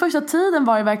 verkligen. Och sen så första tiden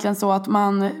var det verkligen så att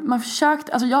man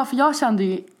försökte, alltså för jag kände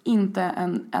ju inte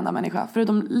en enda människa.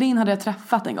 Förutom Linn hade jag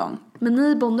träffat en gång. Men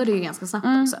ni bondade ju ganska snabbt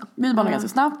också. Vi bondade ganska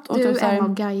snabbt. Och du, typ så här, Emma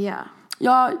och Gaia.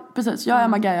 Ja, precis. Jag,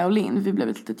 Emma, Gaia och Linn. Vi blev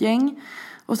ett litet gäng.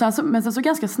 Och sen så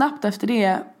ganska snabbt efter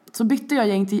det så bytte jag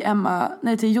gäng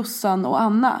till Jossan och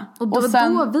Anna. Och då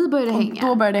vi började hänga.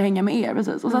 Då började jag hänga med er,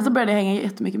 precis. Och sen så började jag hänga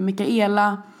jättemycket med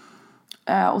Mikaela.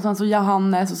 Och sen så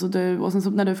Johannes och så du. Och sen så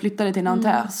när du flyttade till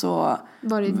Nantes så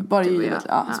var det ju så var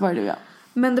det du och jag.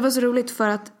 Men det var så roligt för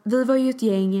att vi var ju ett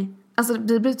gäng. Alltså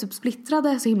vi blev typ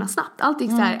splittrade så himla snabbt. Allt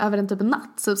gick så här över en typ en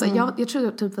natt. Så jag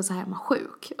trodde typ var så här, man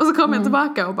sjuk. Och så kom jag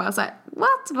tillbaka och bara så här,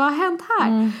 vad har hänt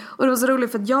här? Och det var så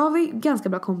roligt för att jag var ganska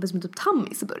bra kompis med typ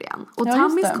Tammis i början. Och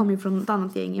Tammis kom ju från ett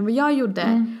annat gäng än vad jag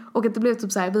gjorde. Och att det blev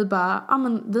typ så här, vi bara,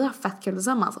 men vi har fett kul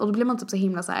tillsammans. Och då blev man typ så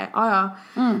himla så här,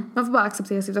 man får bara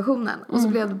acceptera situationen. Och så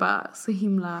blev det bara så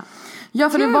himla Ja,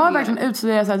 för det var verkligen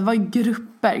utstuderat så här, det var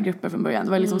grupper från början.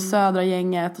 Det var liksom södra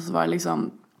gänget och så var det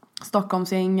liksom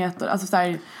Stockholmsgänget och alltså så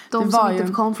här, de det som var inte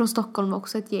ju kom från Stockholm var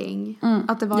också ett gäng.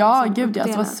 Att det var liksom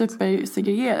uppdelat. Det var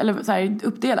supersegregerat eller så här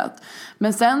uppdelat.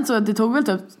 Men sen så det tog väl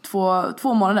typ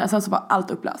två månader sen så var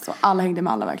allt upplöst och alla hängde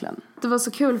med alla verkligen. Det var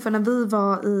så kul för när vi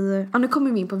var i nu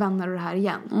kommer vi in på vänner och det här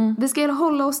igen. Vi ska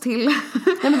hålla oss till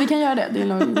Nej men vi kan göra det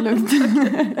är lugnt.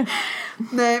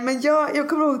 Nej men jag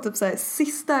kommer ihåg typ så här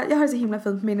sista jag har så himla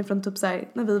fint minne från typ så här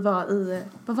när vi var i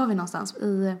var vi någonstans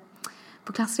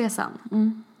på klassresan.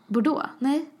 Bordeaux?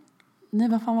 Nej,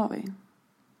 vad fan var vi?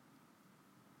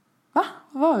 Va?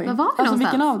 Vad var vi? Vad var vi alltså någonstans?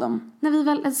 vilken av dem? När vi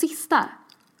väl den sista.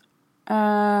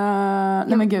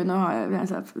 Nej men gud, nu har jag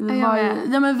sett. Vi var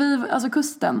ja men vi, alltså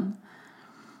kusten.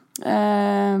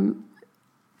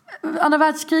 Andra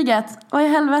världskriget. Vad i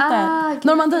helvete?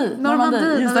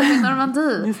 Normandie. Just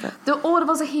det. Det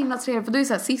var så himla trevligt. För det är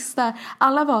så här, sista,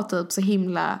 alla var typ så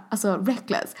himla, alltså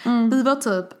reckless. Vi var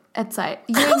typ ett så här,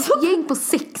 gäng på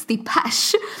 60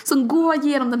 pers som går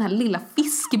genom den här lilla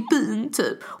fiskebyn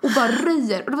typ och bara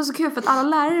röjer. Och det var så kul för att alla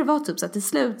lärare var typ så här, till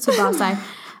slut så bara så här,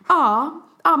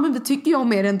 ja men vi tycker ju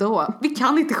om er ändå. Vi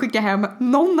kan inte skicka hem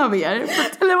någon av er.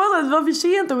 Eller det var för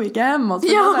sent att skicka hem oss.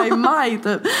 Det var så här i maj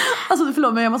typ. Alltså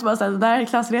förlåt men jag måste bara säga att den här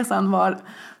klassresan var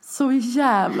så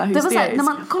jävla hysterisk. Det var så här, när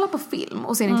man kollar på film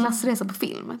och ser en klassresa på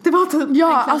film. Det var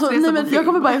typ jag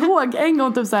kommer bara ihåg en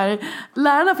gång typ så här,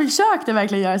 lärarna försökte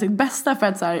verkligen göra sitt bästa för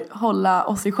att så här, hålla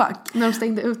oss i schack. När de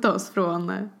stängde ut oss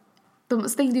från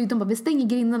de bara, vi stänger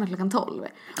grindarna 12:00.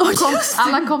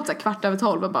 Alla kom så här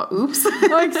 12:15 och bara, oops.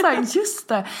 Ja, exakt, just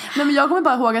det. Nej, men jag kommer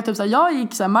bara ihåg att typ, så här, jag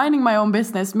gick så här, minding my own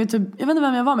business med typ, jag vet inte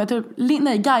vem jag var med, typ,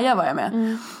 Gaia var jag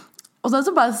med. Och sen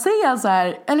så bara ser jag så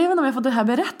här, eller jag vet inte om jag fått det här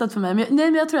berättat för mig,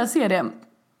 men jag tror jag ser det.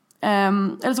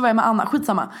 Eller så var jag med Anna,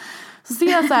 skitsamma. Så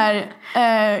ser jag så här,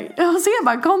 jag ser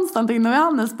bara Konstantin och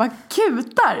Johannes bara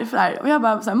kutar så här, och jag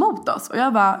bara så här, mot oss. Och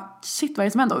jag bara, shit vad är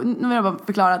det som händer? Och nu vill jag bara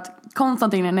förklara att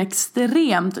Konstantin är en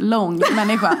extremt lång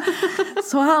människa.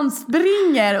 Så han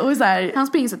springer och så här, han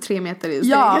springer så 3 meter i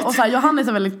steget. Ja, och så här, Johannes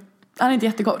är väldigt, han är inte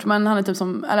jättekort, men han är typ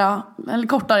som, eller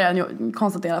kortare än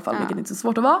Konstantin i alla fall, vilket är inte så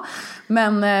svårt att vara.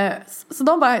 Men så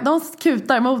de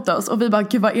kutar mot oss och vi bara,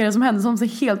 gud vad är det som händer? Som ser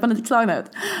helt panikslagna ut.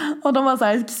 Och de bara så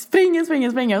här,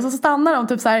 springer och så stannar de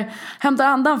typ så här, hämtar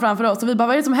andan framför oss och vi bara,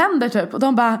 vad är det som händer typ? Och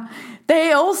de bara,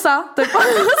 det är Åsa typ.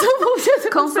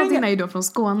 Konstantin är ju då från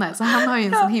Skåne så han har ju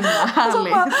en sån himla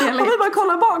härlig och vi bara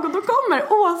kollar bak och då kommer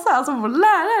Åsa, alltså vår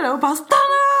lärare, och bara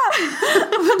stanna!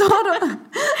 Och då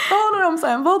har de så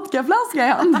här en vodkaflaska i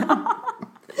handen.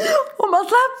 Och man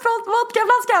släpper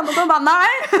vodkaflaskan och de bara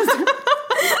nej.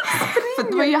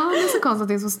 För det var ju Johannes och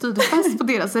Konstantin som styrde fest på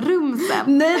deras rum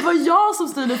sen. Nej, det var jag som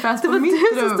styrde fest på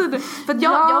mitt rum. För att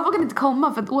jag vågade inte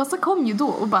komma för att Åsa kom ju då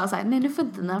och bara såhär, nej nu får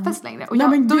inte ni ha fest längre. Och då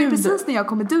är precis när jag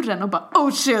kom i dörren och bara,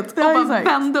 oh shit. Och bara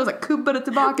vände och så här, kubbade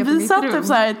tillbaka till mitt rum. Vi satt typ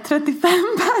såhär 35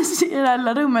 pers i det här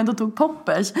lilla rummet och tog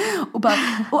poppers.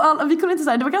 Och alla, vi kunde inte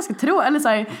såhär, det var ganska eller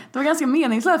såhär, det var ganska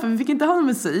meningslöst för vi fick inte ha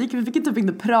musik. Vi fick typ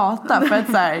inte prata för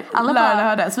att såhär, lärarna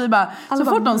hörde. Så vi bara, så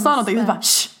fort de sa någonting så bara,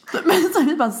 shh. Men så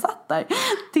vi bara satt där,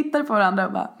 tittade på varandra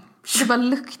och bara, det bara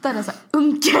luktade så här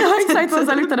unken. Ja, exakt,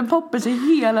 så luktade poppers i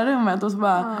hela rummet och så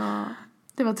bara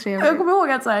det var trevligt. Jag kommer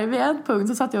ihåg att så här, vid ett punkt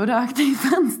så satt jag och rökte i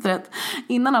fönstret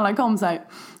innan alla kom så här.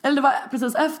 Eller det var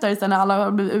precis efter sen när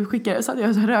alla blev utskickade, så satt jag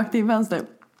och rökte i fönstret.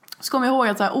 Så kommer jag ihåg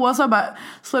att så här, Åsa bara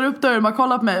slår upp dörren och bara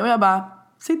kollar på mig och jag bara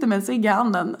sitter med en cigg i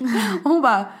handen. Och hon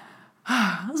bara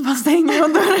så bara stänger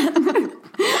hon dörren.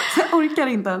 Så jag orkar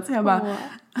inte ens. Jag bara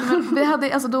vi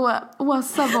hade, alltså då,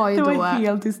 Åsa var ju det då var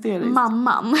helt hysteriskt.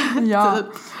 mamman. Ja, typ.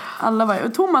 Alla var ju,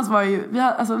 och Thomas var ju, vi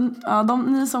har, alltså,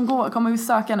 ni som går kommer ju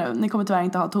söka nu. Ni kommer tyvärr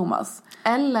inte ha Thomas.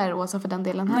 Eller Åsa för den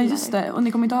delen heller. Nej just det, och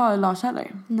ni kommer inte ha Lars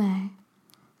heller. Nej.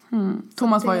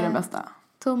 Thomas var ju den bästa.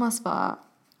 Thomas var,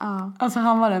 alltså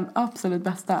han var den absolut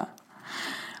bästa.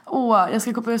 Jag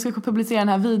ska publicera den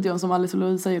här videon som Alice och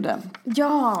Louisa gjorde.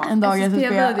 Ja, en dag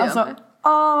SSP. Alltså,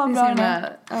 vad bra det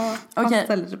är.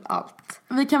 Okej. Typ allt.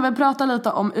 Vi kan väl prata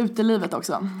lite om utelivet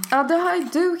också. Ja, det har ju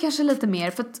du kanske lite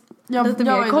mer, för att jag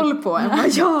mer koll på än vad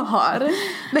jag har.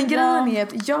 Men grejen är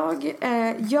att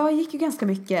jag gick ju ganska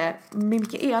mycket med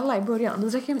Micke Ela i början. Vi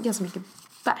drack ganska mycket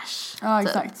bärs. Ja,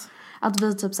 exakt. Typ. Att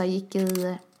vi typ så här gick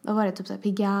i, vad var det, typ så här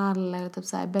Pigalle eller typ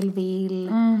så här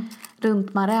Belleville,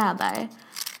 runt Marais där.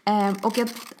 Och att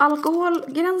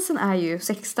alkoholgränsen är ju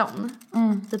 16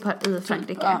 typ här i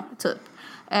Frankrike, typ.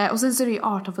 Och sen så är det ju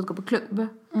 18 för att gå på klubb.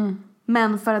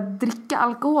 Men för att dricka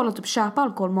alkohol och typ köpa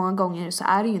alkohol många gånger så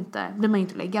är det ju inte, blir man ju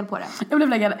inte läggad på det. Jag blev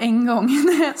läggad en gång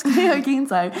när jag gick in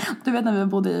så här. Du vet när vi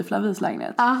bodde i Flavis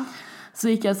lägenhet. Så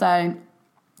gick jag så här,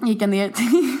 gick jag ner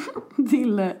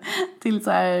till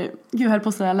så här, gud, jag höll på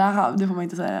att säga Lahav, det får man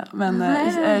inte säga, men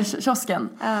kiosken.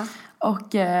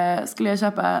 Och skulle jag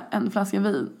köpa en flaska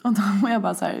vin, och då var jag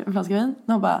bara så här, en flaska vin,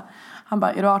 och han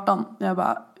bara, är du 18? Jag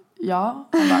bara, ja.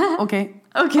 Han bara, okej.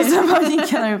 Och sen bara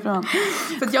gick jag därifrån.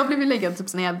 För att jag blev ju läggad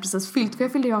typ när jag hade precis fyllt, för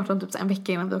jag fyllde 18 typ en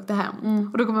vecka innan vi åkte hem.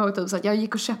 Och då kommer jag ihåg typ så att jag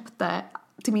gick och köpte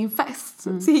till min fest.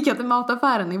 Så gick jag till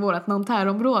mataffären i vårt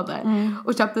Nanterre-område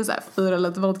och köpte så här 4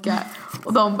 liter vodka.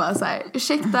 Och de bara så här,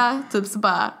 ursäkta, typ så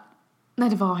bara, nej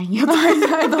det var inget.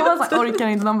 De var så här, orkar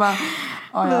inte, de bara,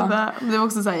 det var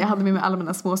också så här, jag hade med mig alla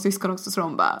mina små syskon också, så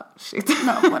de bara, shit,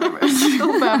 no, whatever.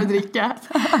 de behöver dricka.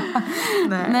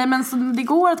 Nej, men så det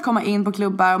går att komma in på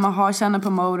klubbar och man känner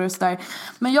promoters där.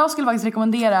 Men jag skulle faktiskt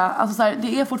rekommendera, alltså så här,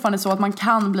 det är fortfarande så att man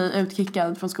kan bli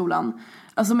utkickad från skolan.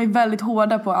 Alltså de är väldigt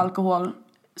hårda på alkohol,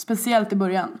 speciellt i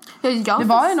början. Det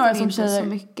var ju några som inte tjejer, så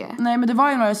mycket. Nej, men det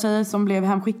var ju några tjejer som blev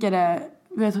hemskickade,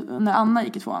 vet, när Anna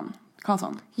gick i 2:an.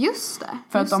 Karlsson. Just det.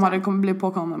 För att de hade blivit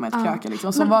påkomna med ett kröka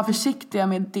liksom. Så var försiktiga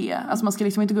med det. Alltså man ska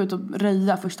liksom inte gå ut och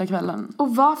röja första kvällen.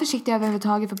 Och var försiktiga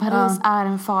överhuvudtaget, för Paris är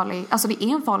en farlig, alltså det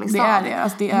är en farlig stad. Det är det.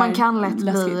 Alltså det är man kan lätt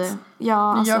läskigt. bli,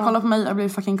 ja, alltså, jag kollar på mig, jag blev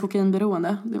fucking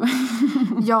kokainberoende. Det var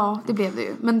ja, det blev det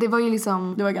ju. Men det var ju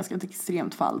liksom, det var ganska ett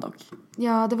extremt fall dock.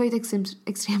 Ja, det var ju ett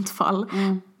extremt fall.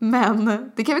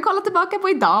 Men det kan vi kolla tillbaka på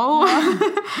idag.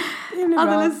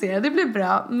 Analysera, det blir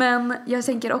bra. Men jag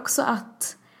tänker också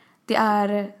att det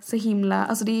är så himla,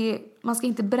 alltså man ska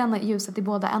inte bränna ljuset i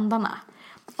båda ändarna.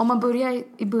 Om man börjar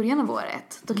i början av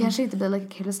året, då kanske det inte blir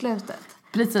lika kul i slutet.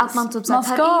 Precis. Att man typ så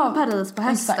här tar in Paris på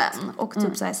hösten och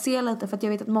typ så här ser lite, för att jag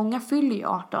vet att många fyller ju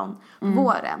 18 på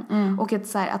våren. Och att,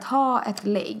 så här, att ha ett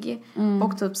lägg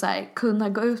och typ så här, kunna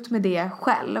gå ut med det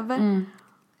själv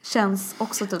känns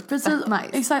också typ fett nice.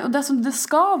 Exakt, och det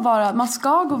ska vara, man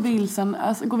ska gå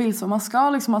vilse, och man ska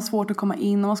liksom ha svårt att komma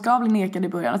in och man ska bli nekad i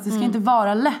början. Alltså det ska inte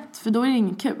vara lätt, för då är det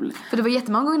ingen kul. För det var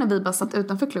jättemånga gånger när vi bara satt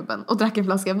utanför klubben och drack en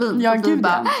flaska vin. Ja, och vi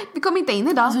bara, vi kommer inte in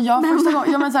idag.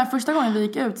 Alltså första gången vi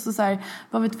gick ut så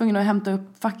var vi tvungna att hämta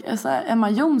upp Emma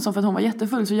Jonsson för att hon var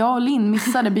jättefull. Så jag och Linn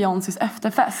missade Beyoncés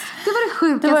efterfest. Det var det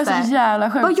sjukaste. Det var så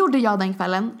jävla sjukt. Vad gjorde jag den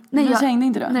kvällen? Nej, vi hängde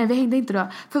inte då. Nej, vi hängde inte då.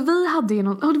 För vi hade ju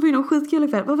det var ju någon skitkul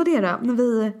kväll. Vad var det då?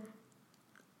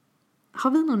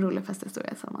 Har vi någon rolig festhistoria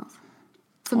tillsammans?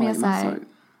 Som är så här.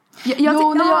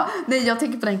 Jag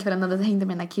tänker på den kvällen när vi hängde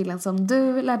med den här killen som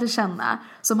du lärde känna,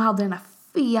 som hade den här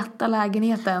feta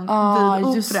lägenheten vid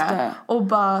Opera. Och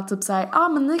bara typ såhär,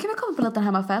 men nu kan vi komma på en liten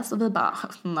hemmafest. Och vi bara,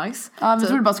 nice. Ja, vi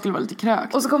trodde det bara skulle vara lite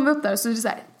krök. Och så kom vi upp där och så är det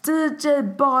såhär DJ,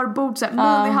 barbord,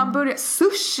 mini-hamburgare,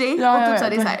 sushi. Och typ såhär,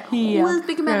 det är såhär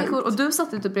skitmycket människor. Och du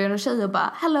satt ute bredvid en tjej och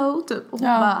bara, hello, typ. Och hon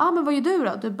bara, men vad gör du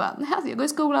då? Du bara, nej, jag går i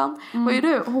skolan. Vad gör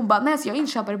du? Och hon bara, nej, så jag är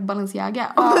inköpare på Balenciaga.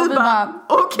 Och vi bara,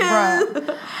 okej.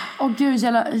 Och gud,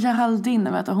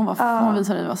 Geraldine, vet du, hon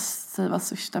visade sig vara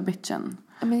största bitchen.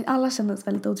 Men alla kändes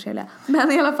väldigt otrevliga.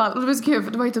 Men i alla fall, det var så kul,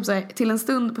 för det var ju typ så här, till en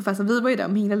stund på festen, vi var ju där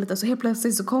och minglade lite, så helt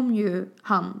plötsligt så kom ju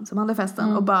han som hade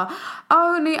festen och bara,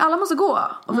 hörni, alla måste gå.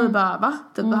 Och vi bara, va?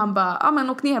 Typ, och han bara, men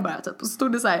åk ner bara typ. Och så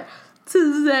stod det så här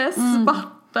 10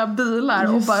 svarta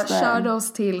bilar och bara körde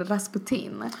oss till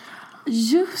Rasputin.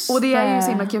 Just och det är ju så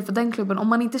himla kul, för den klubben, om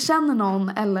man inte känner någon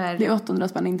eller... Det är 800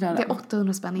 spänn inträde. Det är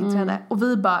 800 spänn inträde. Och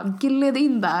vi bara gled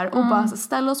in där och bara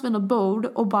ställde oss vid något bord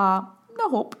och bara,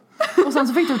 hopp. Och sen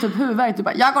så fick du typ huvudvärk, du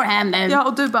bara, jag går hem nu. Ja,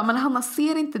 och du bara, men Hanna,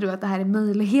 ser inte du att det här är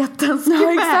möjlighetens kväll?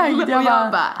 Ja, exakt. Och jag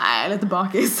bara, nej, jag är lite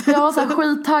bakis. Jag var så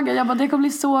skittaggad, jag bara, det kommer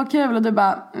bli så kul. Och du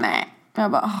bara, nej.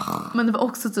 Jag bara, Men det var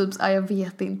också typ, jag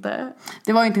vet inte.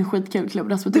 Det var inte en skitkul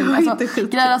klubb, Rasputin. Det var inte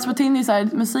skitkul. Rasputin är så här,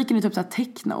 musiken är typ så här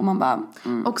techno och man bara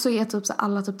också är typ så här,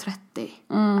 alla typ 30.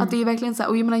 Att det är verkligen så här,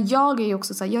 och jag menar, jag är ju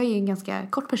också så här, jag är en ganska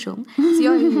kort person. Så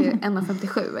jag är ju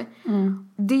 1,57.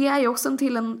 Det är ju också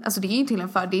alltså det är ju till en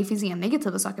för, det finns inga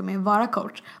negativa saker med att vara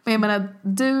kort. Men jag menar,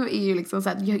 du är ju liksom så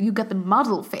här, you got the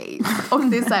model face. Och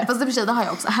det är så här, fast det har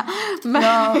jag också.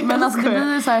 Men alltså det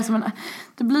blir så här som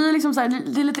det blir liksom så här,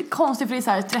 det är lite konstigt, för det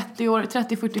är så här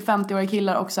 30, 40, 50-åriga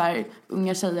killar och så här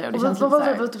unga tjejer. Och det känns vad lite så var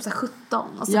här... du typ så här 17?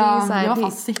 Alltså, Ja, det är så här, jag var det...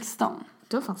 fan 16.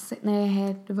 Du var fan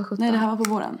nej, du var 17. Nej, det här var på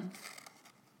våren.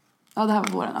 Ja, det här var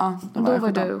på våren. Ja, då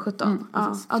var du 17.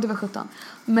 Ja, du var 17.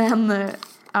 Men,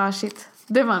 shit.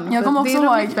 Det var en jag kommer också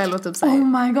ihåg kväll och typ så här, oh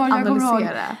my god, jag kommer ihåg.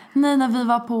 Nej, när vi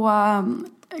var på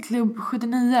Klubb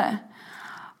 79.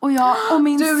 Och jag och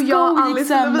min sko gick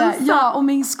sönder. Ja, och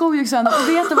min sko gick sönder. Och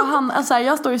vet du vad han, alltså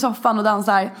jag står i soffan och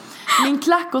dansar. Min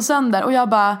klack går sönder och jag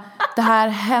bara, det här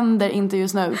händer inte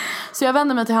just nu. Så jag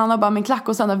vänder mig till Hanna och bara, min klack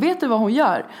går sönder. Vet du vad hon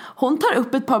gör? Hon tar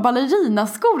upp ett par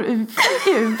ballerinaskor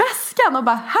ur väskan och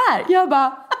bara, här. Jag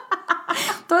bara,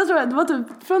 då tror jag, det var typ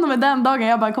från och med den dagen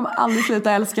jag bara kommer aldrig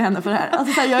sluta älska henne för det här.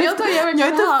 Alltså, så här, jag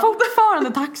är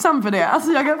fortfarande tacksam för det.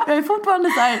 Alltså, jag är fortfarande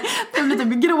så här, jag blir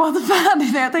typ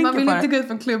gråtfärdig när jag tänker på det. Man vill inte gå ut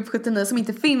från Klubb 79 som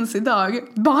inte finns idag.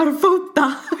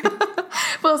 Barfota.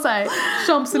 På så här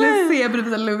Champs-Élysées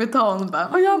bredvid Louis Vuitton bara.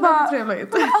 Och jag bara,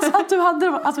 trevligt. Alltså att du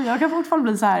hade, alltså jag kan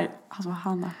fortfarande bli så här, alltså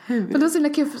Hanna, hur? Men det var så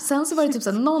himla kul, för sen så var det typ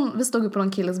så här, vi stod upp på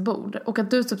någon killes bord och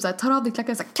att du typ så här tar av dig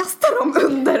klackar och så här, kastar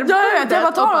dem under. Ja, jag vet, jag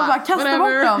bara tar dem och bara kastar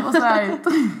bort dem och så här.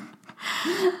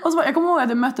 Och så bara, jag kommer ihåg att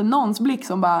jag mötte någons blick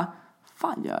som bara,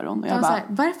 fan gör hon? Och jag bara,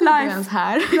 varför är du ens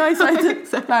här? Ja, exakt.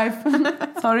 Life.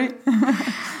 Sorry.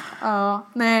 Ja,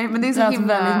 nej, men det är så himla...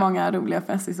 himla... väldigt många roliga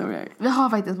festhistorier. Vi har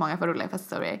faktiskt många för roliga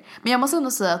festhistorier. Men jag måste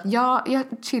ändå säga att jag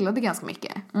chillade ganska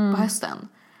mycket på hösten.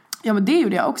 Ja, men det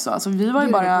gjorde jag också. Alltså, vi var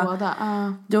ju bara... båda.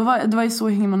 Det var ju så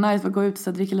himla nice att gå ut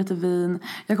och dricka lite vin.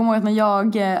 Jag kommer ihåg att när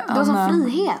jag... Det var sån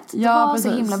frihet. Det var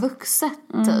precis. Så himla vuxet,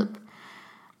 typ.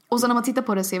 Och så när man tittar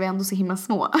på det så är vi ändå så himla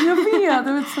små. Jag vet,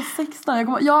 jag var så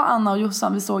 16. Jag, Anna och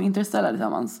Jossan, vi såg Interstellar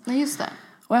tillsammans. Ja, just det.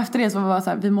 Och efter det så var vi så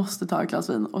här, vi måste ta ett glas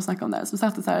vin och snacka om det. Så vi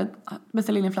satt så här,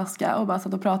 beställde in en flaska och bara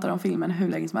satt och pratade om filmen hur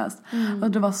länge som helst.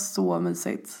 Och det var så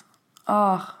mysigt.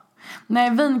 Nej,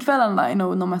 vinkvällarna är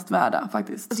nog de mest värda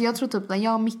faktiskt. Alltså jag tror typ när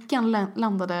jag och Mickan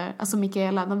landade, alltså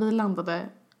Mikaela, när vi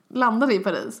landade i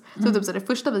Paris. Så typ så det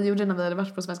första vi gjorde när vi hade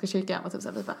varit på Svenska kyrkan var typ så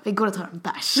här, vi går och tar en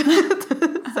bärs.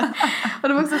 Och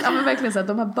det var också men verkligen så här,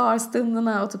 de här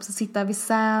barstunderna och typ så sitta vid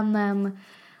Sänen.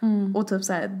 Och typ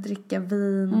så här dricka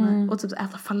vin och typ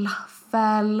äta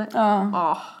falafel.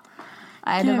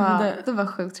 Nej, det var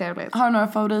sjukt trevligt. Har du några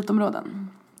favoritområden?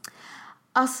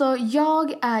 Alltså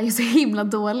jag är ju så himla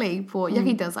dålig på, jag kan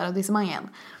inte ens arrondissemangen.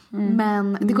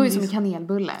 Men det går ju som en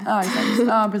kanelbulle. Ja, exakt.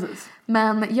 Ja, precis.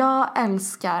 Men jag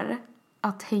älskar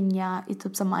att hänga i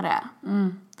typ Samaré.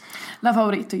 La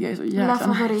Favorit tycker jag är så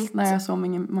jäkla nice. När jag har så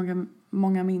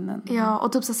många minnen. Ja,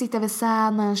 och typ så sitta vid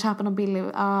Sänen, köpa någon billig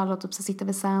öl och typ så sitta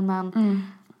vid Sänen.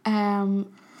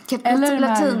 Eller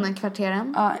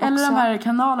latinkvarteren. Ja, eller de här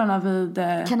kanalerna vid...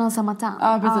 Kanal Samartin.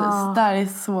 Ja, precis. Där är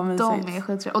så mysigt. De är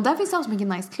skittrevliga. Och där finns det också mycket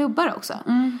nice klubbar också.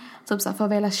 Typ såhär,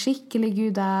 Favela Chic ligger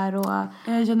ju där. Och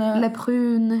Le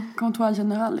Prune. Comptoir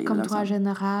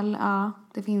General. Ja,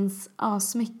 det finns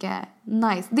så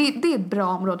nice. Det är ett bra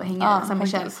område att hänga i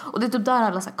Saint-Michel. Och det är typ där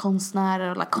alla så här, konstnärer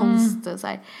och alla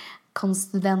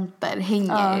konststudenter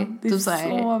hänger. Ja, det är typ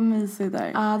så mysigt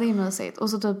där. Ja, det är mysigt. Och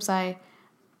så typ såhär,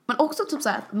 men också typ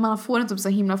såhär, man får en typ så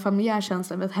himla familjär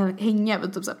känsla med att hänga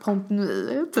vid typ såhär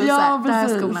Pont-Nuit. Typ såhär,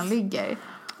 där skolan ligger.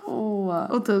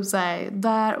 Och typ såhär,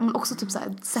 där, men också typ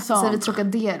såhär, sätta sig vid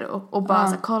Trocadero och bara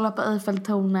såhär, kolla på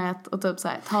Eiffeltornet och typ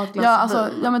såhär, ta ett glas vin.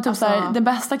 Ja, men typ såhär, de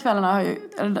bästa kvällarna har ju,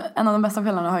 en av de bästa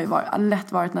kvällarna har ju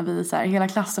lätt varit när vi såhär, hela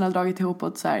klassen har dragit ihop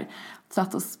och såhär,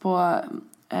 satt oss på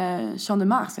Champ de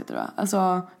Mars heter det.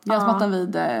 Alltså gräsmattan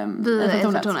vid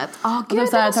Eiffeltornet. Gud,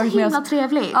 det var så himla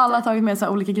trevligt. Alla har tagit med sig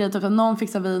olika grejer. Typ att någon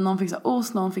fixar vin, någon fixar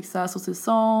ost, någon fixar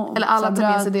saucisson. Eller alla tar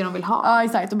med sig det de vill ha. Ja,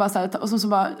 exakt. Och, bara så här, och så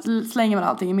bara slänger man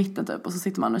allting i mitten typ. Och så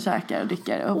sitter man och käkar och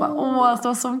dricker. Och bara, det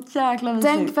var så jäkla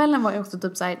mysigt. Den kvällen var ju också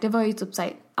typ såhär, det var ju typ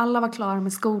såhär, alla var klara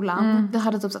med skolan. Vi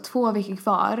hade typ såhär 2 veckor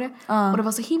kvar. Och det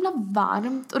var så himla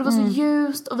varmt. Och det var så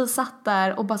ljust. Och vi satt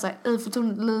där och bara såhär,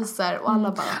 Eiffeltornet lyser. Och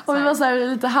alla bara och vi var såhär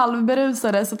lite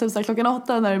halvberusade. Så typ såhär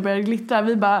 8:00 när det började glittra.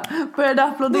 Vi bara började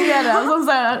applådera. Som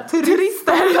såhär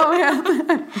turister.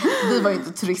 Vi var ju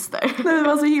inte turister. Nej, det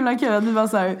var så himla kul att vi var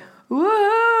såhär woho!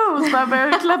 Och så bara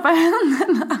började klappa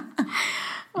händerna.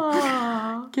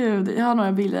 Gud, jag har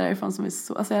några bilder därifrån som är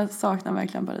så... Alltså jag saknar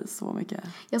verkligen Paris så mycket.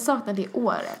 Jag saknar det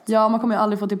året. Ja, man kommer ju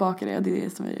aldrig få tillbaka det. Det är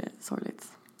det som är sorgligt.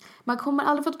 Man kommer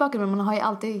aldrig få tillbaka det, men man har ju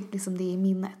alltid liksom det i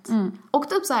minnet. Och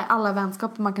typ så här, alla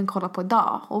vänskaper man kan kolla på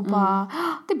idag. Och bara,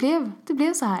 det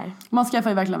blev så här. Man skaffar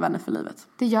ju verkligen vänner för livet.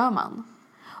 Det gör man.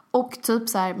 Och typ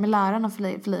så här, med lärarna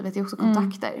för livet är också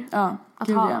kontakter. Ja, att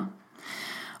gud, ha.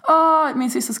 ja.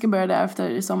 Min syster ska börja där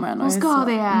efter sommaren. Hon ska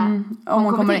det. Om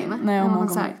hon kommer in. Nej, om hon hon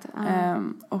kommer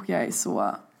in. Och jag är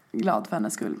så glad för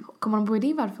hennes skull. Kommer hon bo i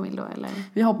din värdfamilj då eller?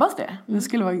 Vi hoppas det. Det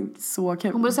skulle vara så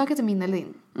kul. Hon borde söka till min eller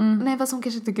din. Nej, fast hon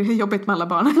kanske tycker det är jobbigt med alla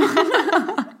barn.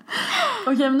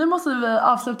 Okej, men nu måste vi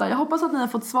avsluta. Jag hoppas att ni har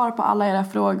fått svar på alla era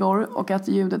frågor och att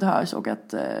ljudet hörs och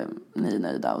att ni är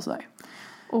nöjda och sådär.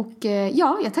 Och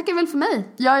ja, jag tackar väl för mig.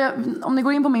 Ja, om ni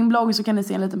går in på min blogg så kan ni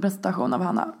se en liten presentation av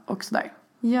Hanna och sådär.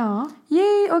 Ja.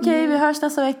 Yay, okej, vi hörs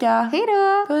nästa vecka. Hej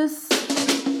då! Puss!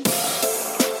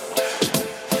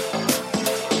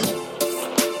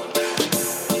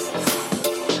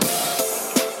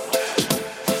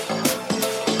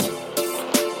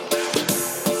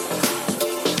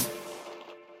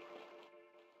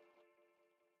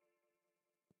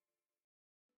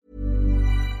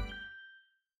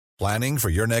 Planning for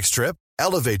your next trip?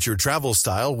 Elevate your travel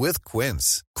style with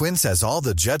Quince. Quince has all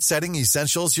the jet-setting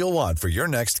essentials you'll want for your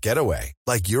next getaway,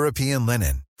 like European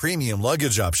linen, premium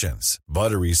luggage options,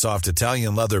 buttery soft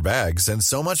Italian leather bags, and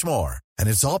so much more. And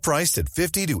it's all priced at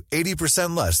 50 to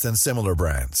 80% less than similar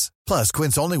brands. Plus,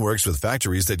 Quince only works with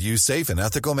factories that use safe and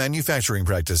ethical manufacturing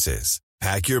practices.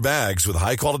 Pack your bags with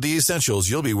high-quality essentials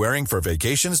you'll be wearing for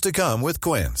vacations to come with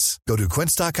Quince. Go to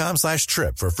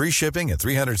quince.com/trip for free shipping and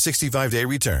 365-day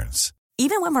returns.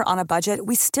 Even when we're on a budget,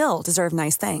 we still deserve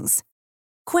nice things.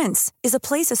 Quince is a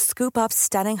place to scoop up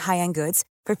stunning high-end goods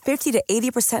for 50 to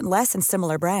 80% less than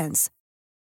similar brands.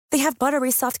 They have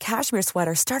buttery soft cashmere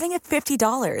sweaters starting at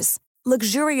 $50,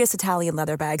 luxurious Italian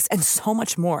leather bags, and so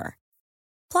much more.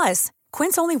 Plus,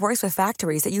 Quince only works with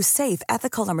factories that use safe,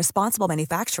 ethical, and responsible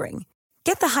manufacturing.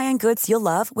 Get the high-end goods you'll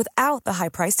love without the high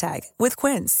price tag with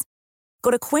Quince.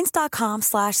 Go to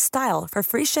quince.com/style for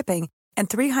free shipping and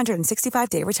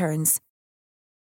 365-day returns.